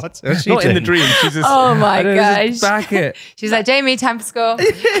 What? Not doing? In the dream. She's just, oh my gosh. Back it. She's like, Jamie, time for school.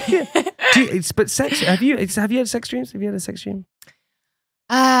 But sex, have you had sex dreams? Have you had a sex dream?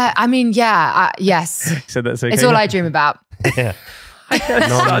 I mean, yeah, yes. So that's okay. It's all I dream about. Yeah.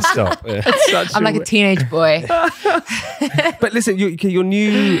 Non-stop. Yeah. I'm like a teenage boy. But listen, your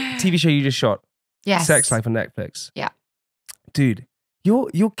new TV show you just shot, Yes. Sex Life on Netflix. Yeah. Dude,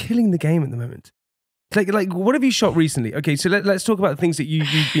 you're killing the game at the moment. Like what have you shot recently? Okay, so let's talk about the things that you've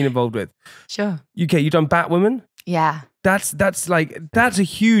been involved with. Sure. Okay, you've done Batwoman. Yeah. That's a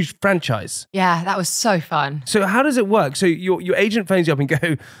huge franchise. Yeah, that was so fun. So how does it work? So your agent phones you up and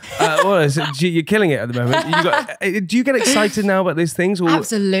go, Wallis, you're killing it at the moment. Do you get excited now about these things? Or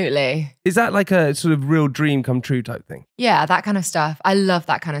Absolutely. is that like a sort of real dream come true type thing? Yeah, that kind of stuff. I love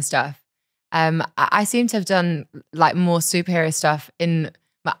that kind of stuff. I seem to have done like more superhero stuff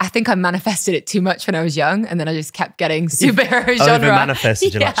I think I manifested it too much when I was young, and then I just kept getting superhero genre. Over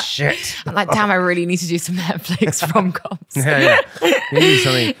manifested. You're like, shit. I'm like, damn, I really need to do some Netflix rom-coms. Yeah. You need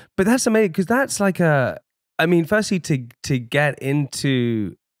something. But that's amazing because that's like firstly to get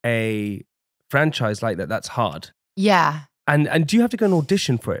into a franchise like that, that's hard. Yeah. And do you have to go and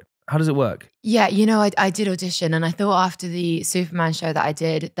audition for it? How does it work? Yeah, I did audition, and I thought after the Superman show that I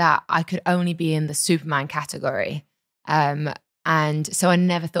did that I could only be in the Superman category. And so I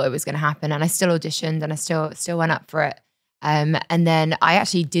never thought it was going to happen. And I still auditioned and I still went up for it. And then I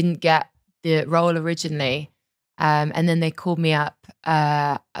actually didn't get the role originally. And then they called me up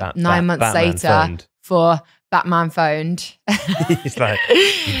 9 months Batman later phoned. for Batman phoned. He's like,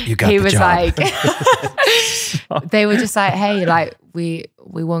 you got he the was job. like, they were just like, hey, like we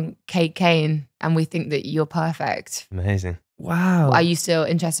want Kate Kane and we think that you're perfect. Amazing. Wow. Are you still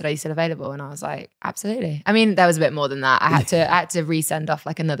interested? Are you still available? And I was like, absolutely. I mean, there was a bit more than that. I had to resend off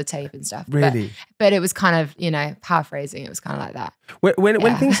like another tape and stuff. Really? But it was kind of, paraphrasing. It was kind of like that.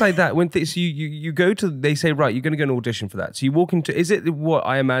 When things like that, so you go to, they say, right, you're going to go and audition for that. So you walk into, is it what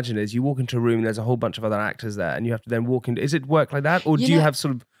I imagine is you walk into a room and there's a whole bunch of other actors there and you have to then walk into, is it work like that? Or do you have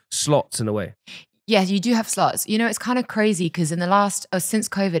sort of slots in a way? Yeah, you do have slots. It's kind of crazy because since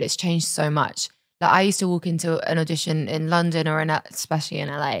COVID, it's changed so much. Like I used to walk into an audition in London or especially in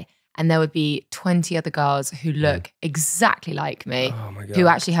LA, and there would be 20 other girls who look exactly like me, who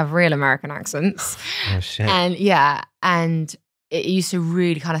actually have real American accents. Oh shit. And it used to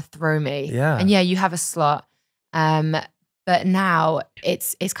really kind of throw me. Yeah. And you have a slot. But now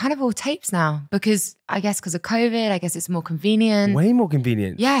it's kind of all tapes now because of COVID, I guess it's more convenient. Way more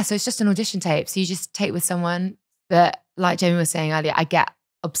convenient. Yeah, so it's just an audition tape. So you just tape with someone. But like Jamie was saying earlier, I get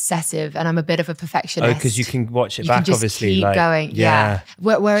obsessive and I'm a bit of a perfectionist. Oh, because you can watch it you back, can just obviously. Keep going. Yeah.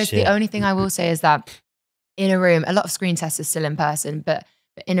 Whereas Shit. the only thing I will say is that in a room, a lot of screen tests are still in person, but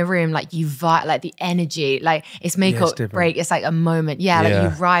in a room, like like the energy, like it's make or break. It's like a moment. Yeah, like you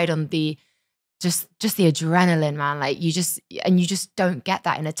ride on the just the adrenaline, man. Like you just don't get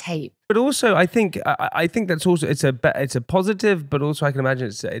that in a tape. But also, I think that's also it's a positive, but also I can imagine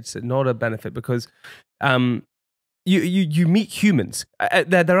it's not a benefit because you meet humans.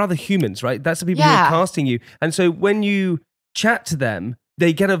 There are other humans, right? That's the people who are casting you. And so when you chat to them,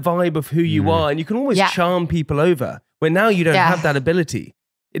 they get a vibe of who you are and you can almost charm people over. Where now you don't have that ability.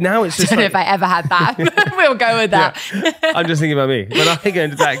 Now it's just I don't know if I ever had that. We'll go with that. I'm just thinking about me when I go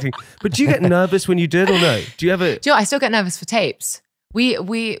into acting. But do you get nervous when you do it or no? Do you ever? Do you know, I still get nervous for tapes. We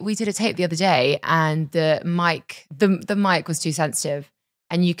did a tape the other day and the mic was too sensitive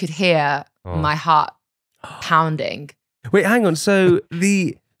and you could hear my heart pounding. Wait, hang on. So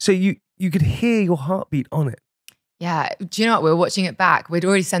you could hear your heartbeat on it. Yeah. Do you know what? We were watching it back. We'd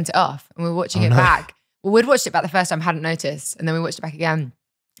already sent it off and we were watching it back. Well, we'd watched it back the first time, hadn't noticed. And then we watched it back again.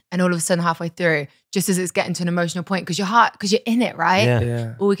 And all of a sudden, halfway through, just as it's getting to an emotional point, because you're in it, right?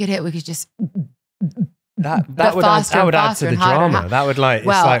 Yeah. All we could just that would add to the drama. That would it's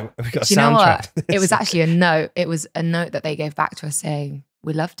like we got a soundtrack. Do you know what? It was actually a note. It was a note that they gave back to us saying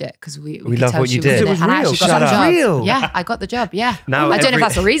we loved it because we love what you did. It was real. Shut up. Real. Yeah, I got the job. Yeah. Now I don't know if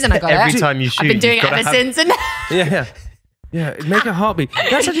that's the reason I got it. Every time you shoot, I've been doing it ever since. Yeah. Make a heartbeat.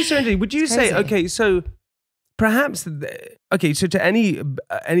 That's actually so interesting. Would you say okay? So perhaps so to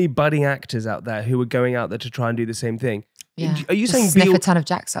any budding actors out there who are going out there to try and do the same thing. Yeah. Are you saying sniff a ton of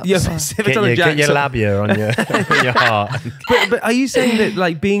Jacks up? Yeah, sniff a ton of Jacks. Get your labia on your heart. But are you saying that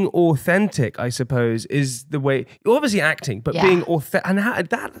like being authentic, I suppose, is the way? You're obviously acting, but being authentic. And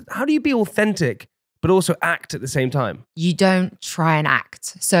how do you be authentic but also act at the same time? You don't try and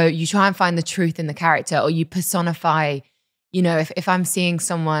act. So you try and find the truth in the character, or you personify. If I'm seeing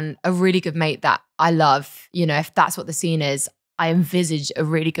someone, a really good mate that I love, if that's what the scene is, I envisage a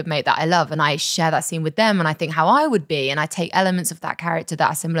really good mate that I love and I share that scene with them and I think how I would be and I take elements of that character that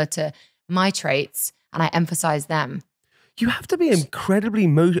are similar to my traits and I emphasize them. You have to be incredibly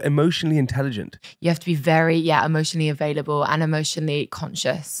emotionally intelligent. You have to be very, emotionally available and emotionally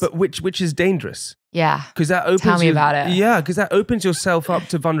conscious. But which is dangerous. Yeah. Because that opens. Tell me about it. Yeah, because that opens yourself up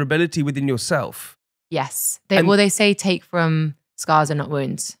to vulnerability within yourself. Yes. They say take from scars and not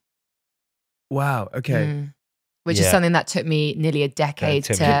wounds. Wow. Okay. Which is something that took me nearly a decade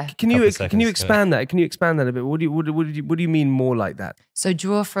to. Can you expand that? Can you expand that a bit? What do you mean more like that? So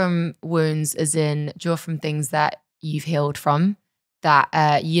draw from wounds, as in draw from things that you've healed from, that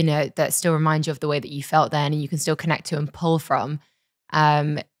that still remind you of the way that you felt then, and you can still connect to and pull from,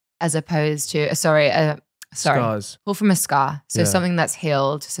 as opposed to Scars. Pull from a scar. So something that's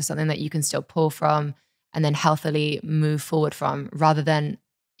healed, so something that you can still pull from and then healthily move forward from, rather than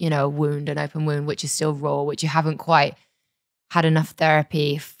a wound, an open wound, which is still raw, which you haven't quite had enough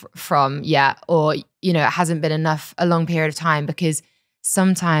therapy from yet, or, it hasn't been a long period of time. Because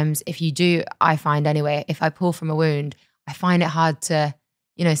sometimes if you do, I find anyway, if I pull from a wound, I find it hard to,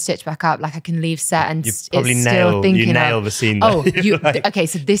 stitch back up. Like I can leave set and you probably still thinking you nail the scene. Oh, okay.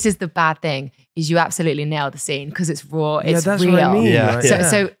 So this is the bad thing, is you absolutely nail the scene because it's raw. It's that's real. what I mean. Yeah.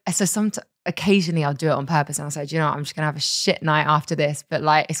 So occasionally I'll do it on purpose, and I'll say, I'm just gonna have a shit night after this, but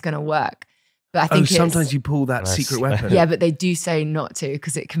like it's gonna work. But I think sometimes you pull that secret weapon. Yeah, but they do say not to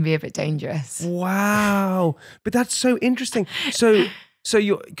because it can be a bit dangerous. Wow, but that's so interesting. So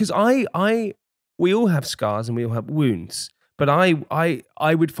because we all have scars and we all have wounds, but I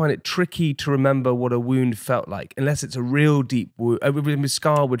would find it tricky to remember what a wound felt like unless it's a real deep wound. A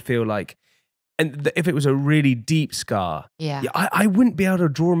scar would feel like. And if it was a really deep scar, I wouldn't be able to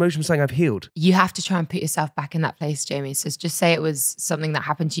draw emotion from saying I've healed. You have to try and put yourself back in that place, Jamie. So just say it was something that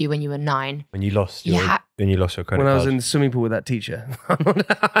happened to you when you were 9. When you lost your credit card. When I was in the swimming pool with that teacher. Well,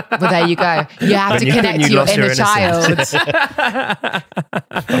 there you go. You have to connect to your inner child.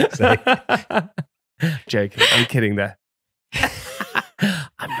 Joking. I'm kidding there.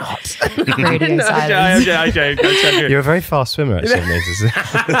 I'm not. Radio silence. I joke. You're a very fast swimmer, actually.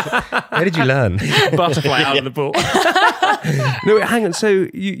 Where did you learn? Butterfly out of the pool. No, hang on. So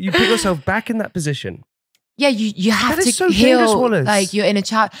you put yourself back in that position. Yeah, you have to so heal dangerous, Wallis. like your inner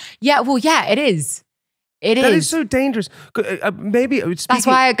child. Yeah, well, yeah, it is. That is so dangerous. Maybe that's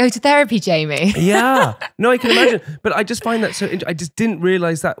why I go to therapy, Jamie. Yeah. No, I can imagine. But I just find that so interesting. I just didn't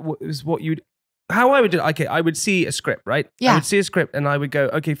realize that was what you'd. How I would do it, okay, I would see a script, right? Yeah. I would see a script and I would go,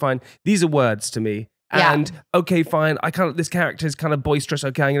 okay, fine. These are words to me. And okay, fine. This character is kind of boisterous.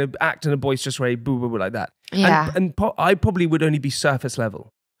 Okay, I'm going to act in a boisterous way, boo, boo, boo, like that. Yeah. And I probably would only be surface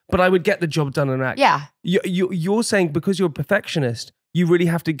level, but I would get the job done and act. Yeah. You're saying because you're a perfectionist, you really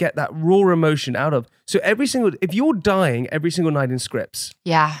have to get that raw emotion out of. So if you're dying every single night in scripts,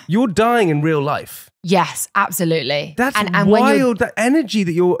 you're dying in real life. Yes, absolutely. That's wild. That energy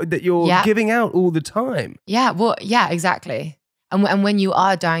that you're giving out all the time. Yeah. Well, yeah, exactly. And when you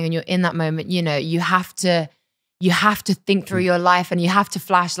are dying and you're in that moment, you have to think through your life, and you have to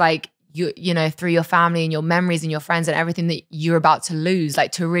flash like through your family and your memories and your friends and everything that you're about to lose,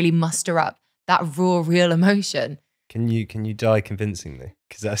 like to really muster up that raw, real emotion. Can you die convincingly?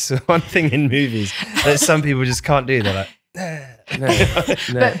 Because that's the one thing in movies that some people just can't do. They're like, no.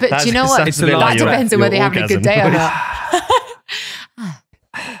 But do you know what? That depends on whether they're having a good day or not.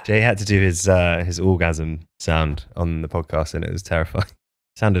 Jay had to do his orgasm sound on the podcast, and it was terrifying.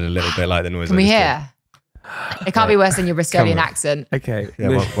 Sounded a little bit like the noise. Can we hear? It can't be worse than your Bristolian accent. Okay.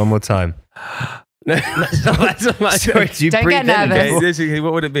 Yeah, one more time. No, that's not Sorry, do you Don't breathe get nervous. Okay,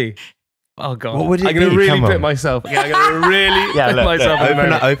 what would it be? Oh God! What would it I'm going to be? really Come put on. myself. Yeah, I'm going to really put myself in the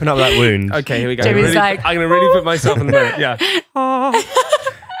moment. Open up that wound. Okay, here we go. Jimmy's I'm going to really put myself in the moment. Yeah.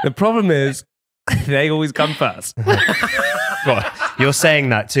 The problem is, they always come first. What? You're saying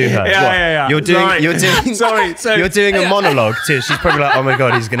that to her. Yeah. You're doing. Sorry. So you're doing a monologue too. She's probably like, "Oh my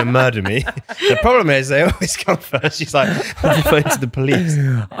God, he's going to murder me." The problem is, they always come first. She's like, "I'm phone to the police."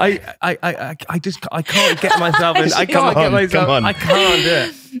 I can't get myself in. I can't get myself. Come on. I can't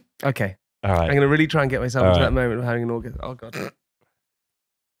do it. Okay. All right. I'm going to really try and get myself into that moment of having an orgasm. Oh God.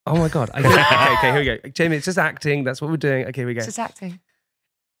 Oh my God. Okay, here we go. Jamie, it's just acting. That's what we're doing. Okay, here we go. It's just acting.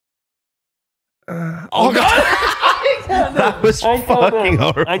 Oh God. That was fucking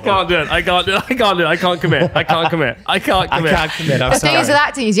horrible. I can't do it. I can't commit. I can't commit. I'm The thing is with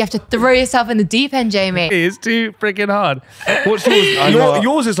acting is you have to throw yourself in the deep end, Jamie. It is too freaking hard. What's yours?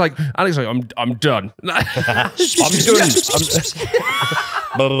 Yours is like, Alex, like, I'm done. I'm done.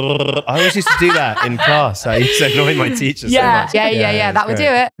 I always used to do that in class. I used to annoy my teachers so much. Yeah. That would do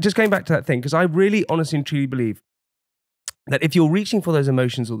it. Just going back to that thing, because I really honestly and truly believe that if you're reaching for those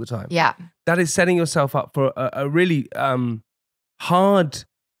emotions all the time, that is setting yourself up for a really hard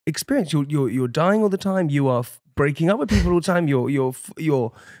experience. You're dying all the time. You are breaking up with people all the time.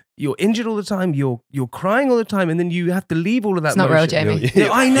 You're injured all the time. You're crying all the time, and then you have to leave all of that. It's not real, Jamie.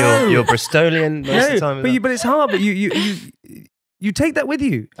 I know you're Bristolian most of the time. But it's hard. But you take that with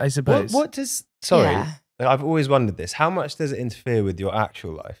you, I suppose. What does? Sorry, I've always wondered this. How much does it interfere with your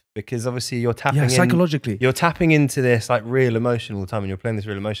actual life? Because obviously you're tapping psychologically. You're tapping into this like real emotion all the time, and you're playing this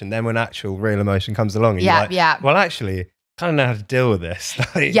real emotion. Then when actual real emotion comes along, and you're like, well, actually, I kind of know how to deal with this.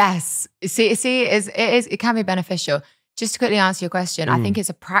 Yes. See, it can be beneficial. Just to quickly answer your question, I think it's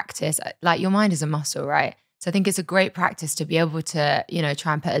a practice. Like your mind is a muscle, right? So I think it's a great practice to be able to,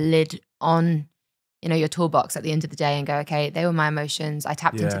 try and put a lid on, your toolbox at the end of the day and go, okay, they were my emotions. I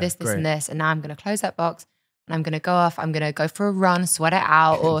tapped into this, and this, and now I'm going to close that box and I'm going to go off. I'm going to go for a run, sweat it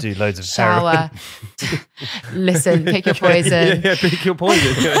out, or do loads of shower. Listen, pick your poison. Yeah, pick your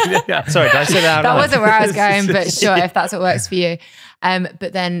poison. Sorry, did I say that? That wasn't where I was going, but sure, if that's what works for you.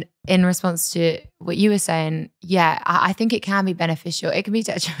 But then in response to what you were saying, I think it can be beneficial. It can be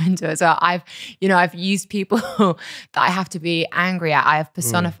detrimental as well. I've used people that I have to be angry at. I have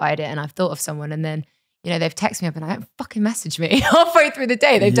personified it, and I've thought of someone, and then, they've texted me up and I don't fucking message me halfway through the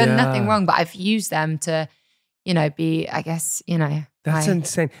day. They've done nothing wrong, but I've used them to, be, I guess, That's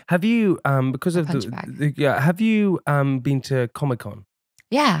insane. Have you, because of have you been to Comic-Con?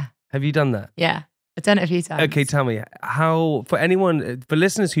 Yeah. Have you done that? Yeah. I've done it a few times. Okay, tell me, for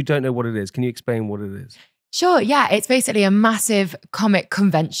listeners who don't know what it is, can you explain what it is? Sure, yeah. It's basically a massive comic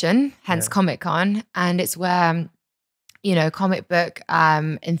convention, hence Comic-Con. And it's where, comic book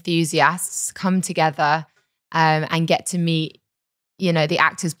enthusiasts come together and get to meet, the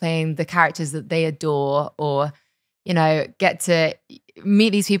actors playing the characters that they adore, or, get to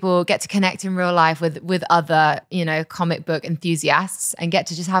meet these people, get to connect in real life with other, comic book enthusiasts, and get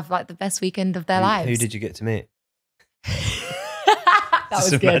to just have like the best weekend of their lives. Who did you get to meet? That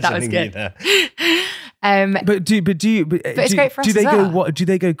was good. That was good. But it's great for us. Do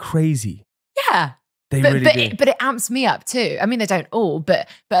they go crazy? Yeah. But it amps me up too. I mean, they don't all, but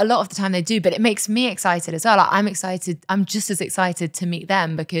a lot of the time they do. But it makes me excited as well. Like, I'm excited. I'm just as excited to meet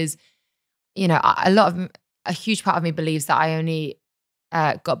them because, a huge part of me believes that I only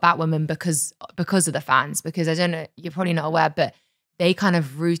got Batwoman because of the fans. Because I don't know, you're probably not aware, but they kind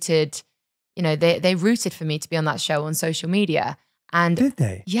of rooted. They rooted for me to be on that show on social media. And did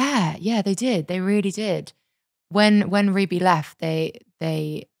they? Yeah, they did. They really did. When Ruby left, they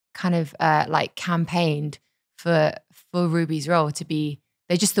kind of campaigned for Ruby's role to be.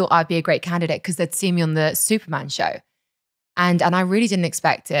 They just thought I'd be a great candidate because they'd seen me on the Superman show, and I really didn't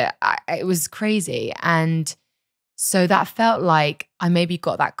expect it. It was crazy, and so that felt like I maybe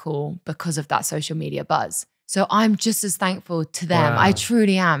got that call because of that social media buzz. So I'm just as thankful to them. Wow. I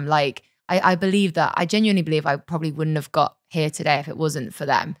truly am. Like I believe that. I genuinely believe I probably wouldn't have got here today if it wasn't for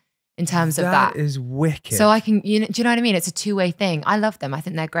them. In terms of that. That is wicked. So I can, do you know what I mean? It's a two-way thing. I love them. I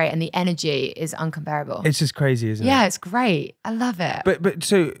think they're great. And the energy is uncomparable. It's just crazy, isn't it? Yeah, it's great. I love it. But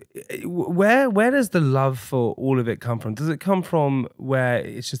so where does the love for all of it come from? Does it come from where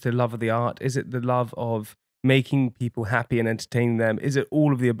it's just the love of the art? Is it the love of making people happy and entertaining them? Is it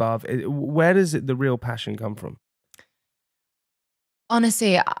all of the above? Where does the real passion come from?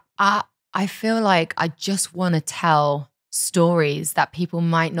 Honestly, I feel like I just want to tell stories that people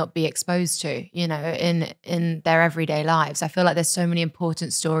might not be exposed to, in their everyday lives. I feel like there's so many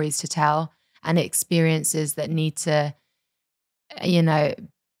important stories to tell and experiences that need to,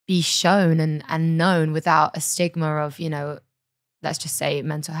 be shown and known without a stigma of, let's just say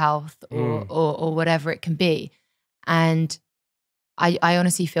mental health or whatever it can be. And I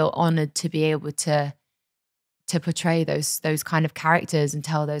honestly feel honored to be able to portray those kind of characters and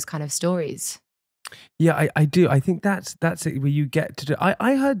tell those kind of stories. Yeah, I do. I think that's it, where you get to do.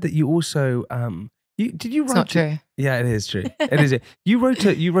 I heard that you also did you write? It's not true. Yeah, it is true. It is. You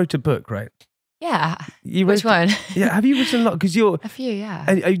wrote a book, right? Yeah. Which one? Yeah. Have you written a lot? Because you're a few. Yeah.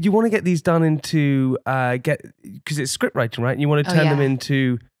 And you want to get these done into because it's script writing, right? And you want to turn them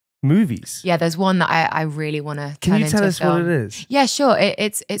into movies. Yeah. There's one that I really want to. Can you tell us what it is? Yeah, sure.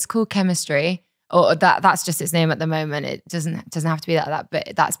 It's called Chemistry, or that's just its name at the moment. It doesn't have to be that,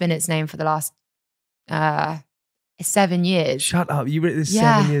 but that's been its name for the last 7 years. Shut up. You wrote this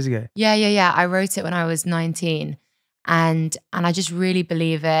 7 years ago. Yeah. I wrote it when I was 19 and I just really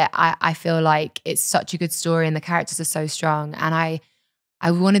believe it. I feel like it's such a good story and the characters are so strong. And I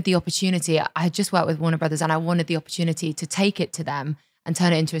wanted the opportunity. I had just worked with Warner Brothers and I wanted the opportunity to take it to them and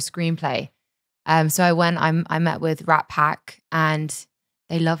turn it into a screenplay. So I met with Rat Pack and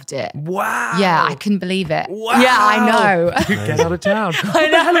they loved it. Wow. Yeah, I couldn't believe it. Wow. Yeah, I know. Get out of town. I know.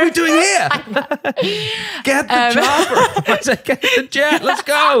 What the hell are we doing here? Get the chopper. I said, get the jet. Let's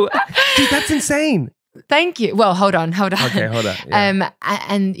go. Dude, that's insane. Thank you. Well, hold on. Okay, hold on.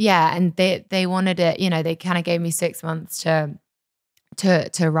 Yeah. And they wanted it, you know, they kind of gave me 6 months to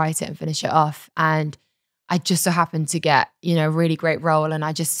write it and finish it off. And I just so happened to get, you know, a really great role. And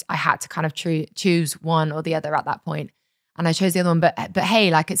I had to kind of choose one or the other at that point. And I chose the other one. But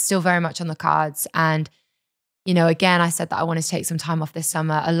hey, like, it's still very much on the cards. And, you know, again, I said that I wanted to take some time off this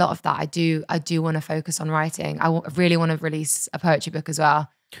summer. A lot of that I do want to focus on writing. I really want to release a poetry book as well.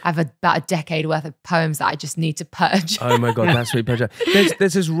 I have about a decade worth of poems that I just need to purge. Oh my God, that's really pleasure.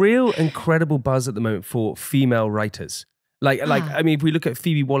 There's this real incredible buzz at the moment for female writers. Like, I mean, if we look at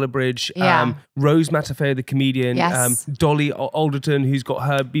Phoebe Waller-Bridge, Rose Matafeo, the comedian, Dolly Alderton, who's got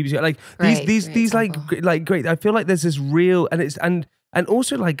her BBC, like these like great. I feel like there's this real, and it's and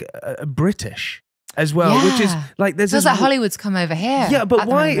also like British as well, which is like there's feels like Hollywood's come over here. Yeah, but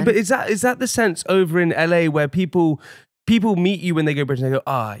why? But is that the sense over in LA where people meet you when they go British and they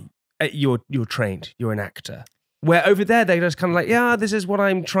go, you're trained, you're an actor. Where over there they're just kind of like, yeah, this is what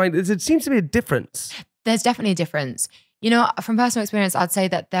I'm trying. It seems to be a difference. There's definitely a difference. You know, from personal experience, I'd say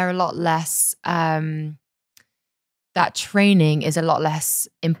that they're a lot less, that training is a lot less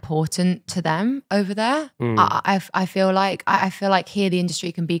important to them over there. I feel like here the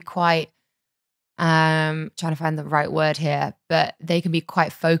industry can be quite, trying to find the right word here, but they can be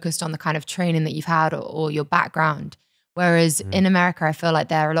quite focused on the kind of training that you've had or your background. Whereas in America, I feel like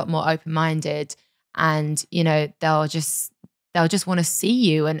they're a lot more open-minded, and, you know, they'll just want to see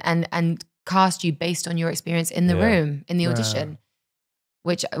you and cast you based on your experience in the room, in the audition,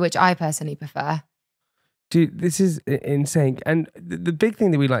 which I personally prefer. Dude, this is insane. And the big thing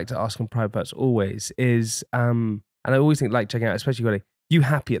that we like to ask on Private Parts always is, and I always think like checking out, especially when you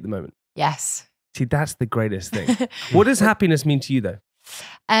happy at the moment? Yes. See, that's the greatest thing. What does happiness mean to you though?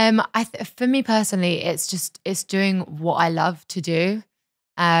 For me personally, it's doing what I love to do,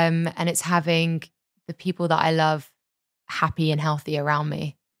 and it's having the people that I love happy and healthy around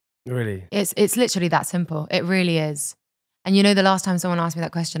me. Really? It's literally that simple. It really is. And you know, the last time someone asked me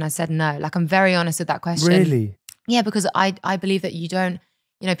that question, I said no. Like, I'm very honest with that question. Really? Yeah, because I believe that you don't,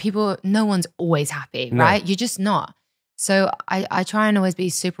 you know, no one's always happy, right? You're just not. So I try and always be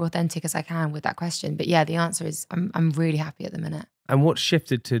super authentic as I can with that question. But yeah, the answer is I'm really happy at the minute. And what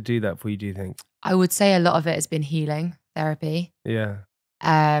shifted to do that for you, do you think? I would say a lot of it has been healing therapy. Yeah.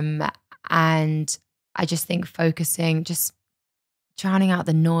 And I just think focusing, just drowning out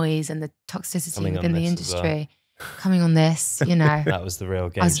the noise and the toxicity within the industry. Coming on this, you know. That was the real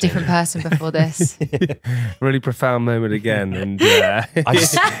game. I was a different person before this. Really profound moment again. And he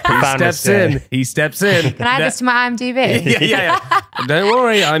steps in. Can I add this to my IMDb? Yeah. Don't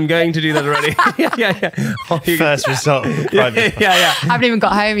worry, I'm going to do that already. Yeah. First result. Yeah. I haven't even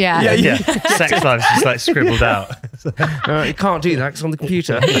got home yet. Yeah. Sex life is just like scribbled out. You can't do that, it's on the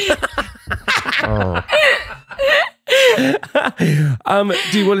computer.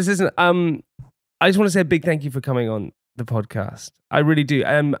 Dude, Wallis, listen, I just want to say a big thank you for coming on the podcast. I really do.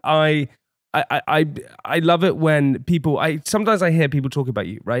 I love it when people. Sometimes I hear people talk about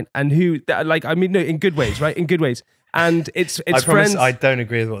you, right? And in good ways, right? In good ways. And it's I friends. Promise I don't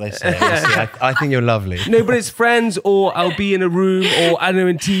agree with what they say. I think you're lovely. No, but it's friends, or I'll be in a room, or I don't know,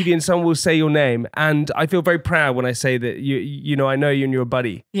 in TV, and someone will say your name, and I feel very proud when I say that you know, I know you and you're a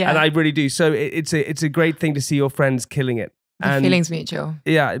buddy, and I really do. So it's a great thing to see your friends killing it. The feeling's mutual.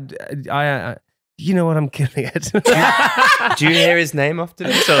 Yeah, you know what? I'm killing it. Do you hear his name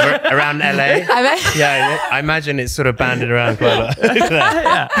often? Sort of around LA? Yeah, I imagine it's sort of banded around quite a lot.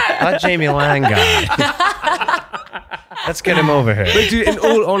 That Jamie Lang guy. Let's get him over here. But dude, in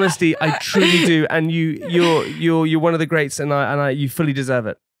all honesty, I truly do, and you're one of the greats, and you fully deserve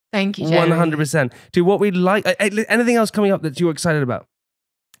it. Thank you, Jamie. 100%. Dude, what we'd like, anything else coming up that you're excited about?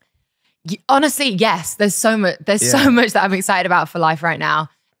 Honestly, yes. There's so much that I'm excited about for life right now.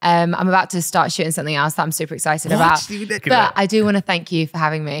 I'm about to start shooting something else that I'm super excited about. But I do want to thank you for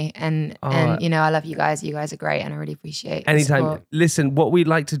having me. And you know, I love you guys. You guys are great, and I really appreciate it. Anytime. Listen, what we'd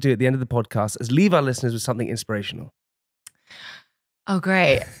like to do at the end of the podcast is leave our listeners with something inspirational. Oh,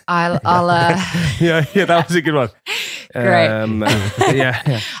 great. I'll yeah, that was a good one. Great.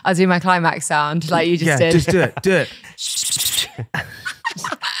 Yeah. I'll do my climax sound like you just did. Just do it.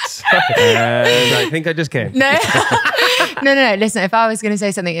 I think I just came. No. No. Listen, if I was going to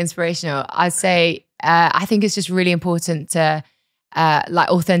say something inspirational, I'd say I think it's just really important to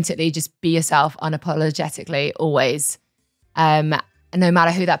authentically just be yourself unapologetically always. And no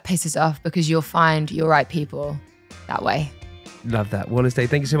matter who that pisses off, because you'll find your right people that way. Love that. Wallis Day,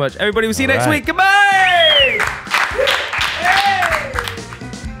 thank you so much. Everybody, we'll see you next week. Goodbye.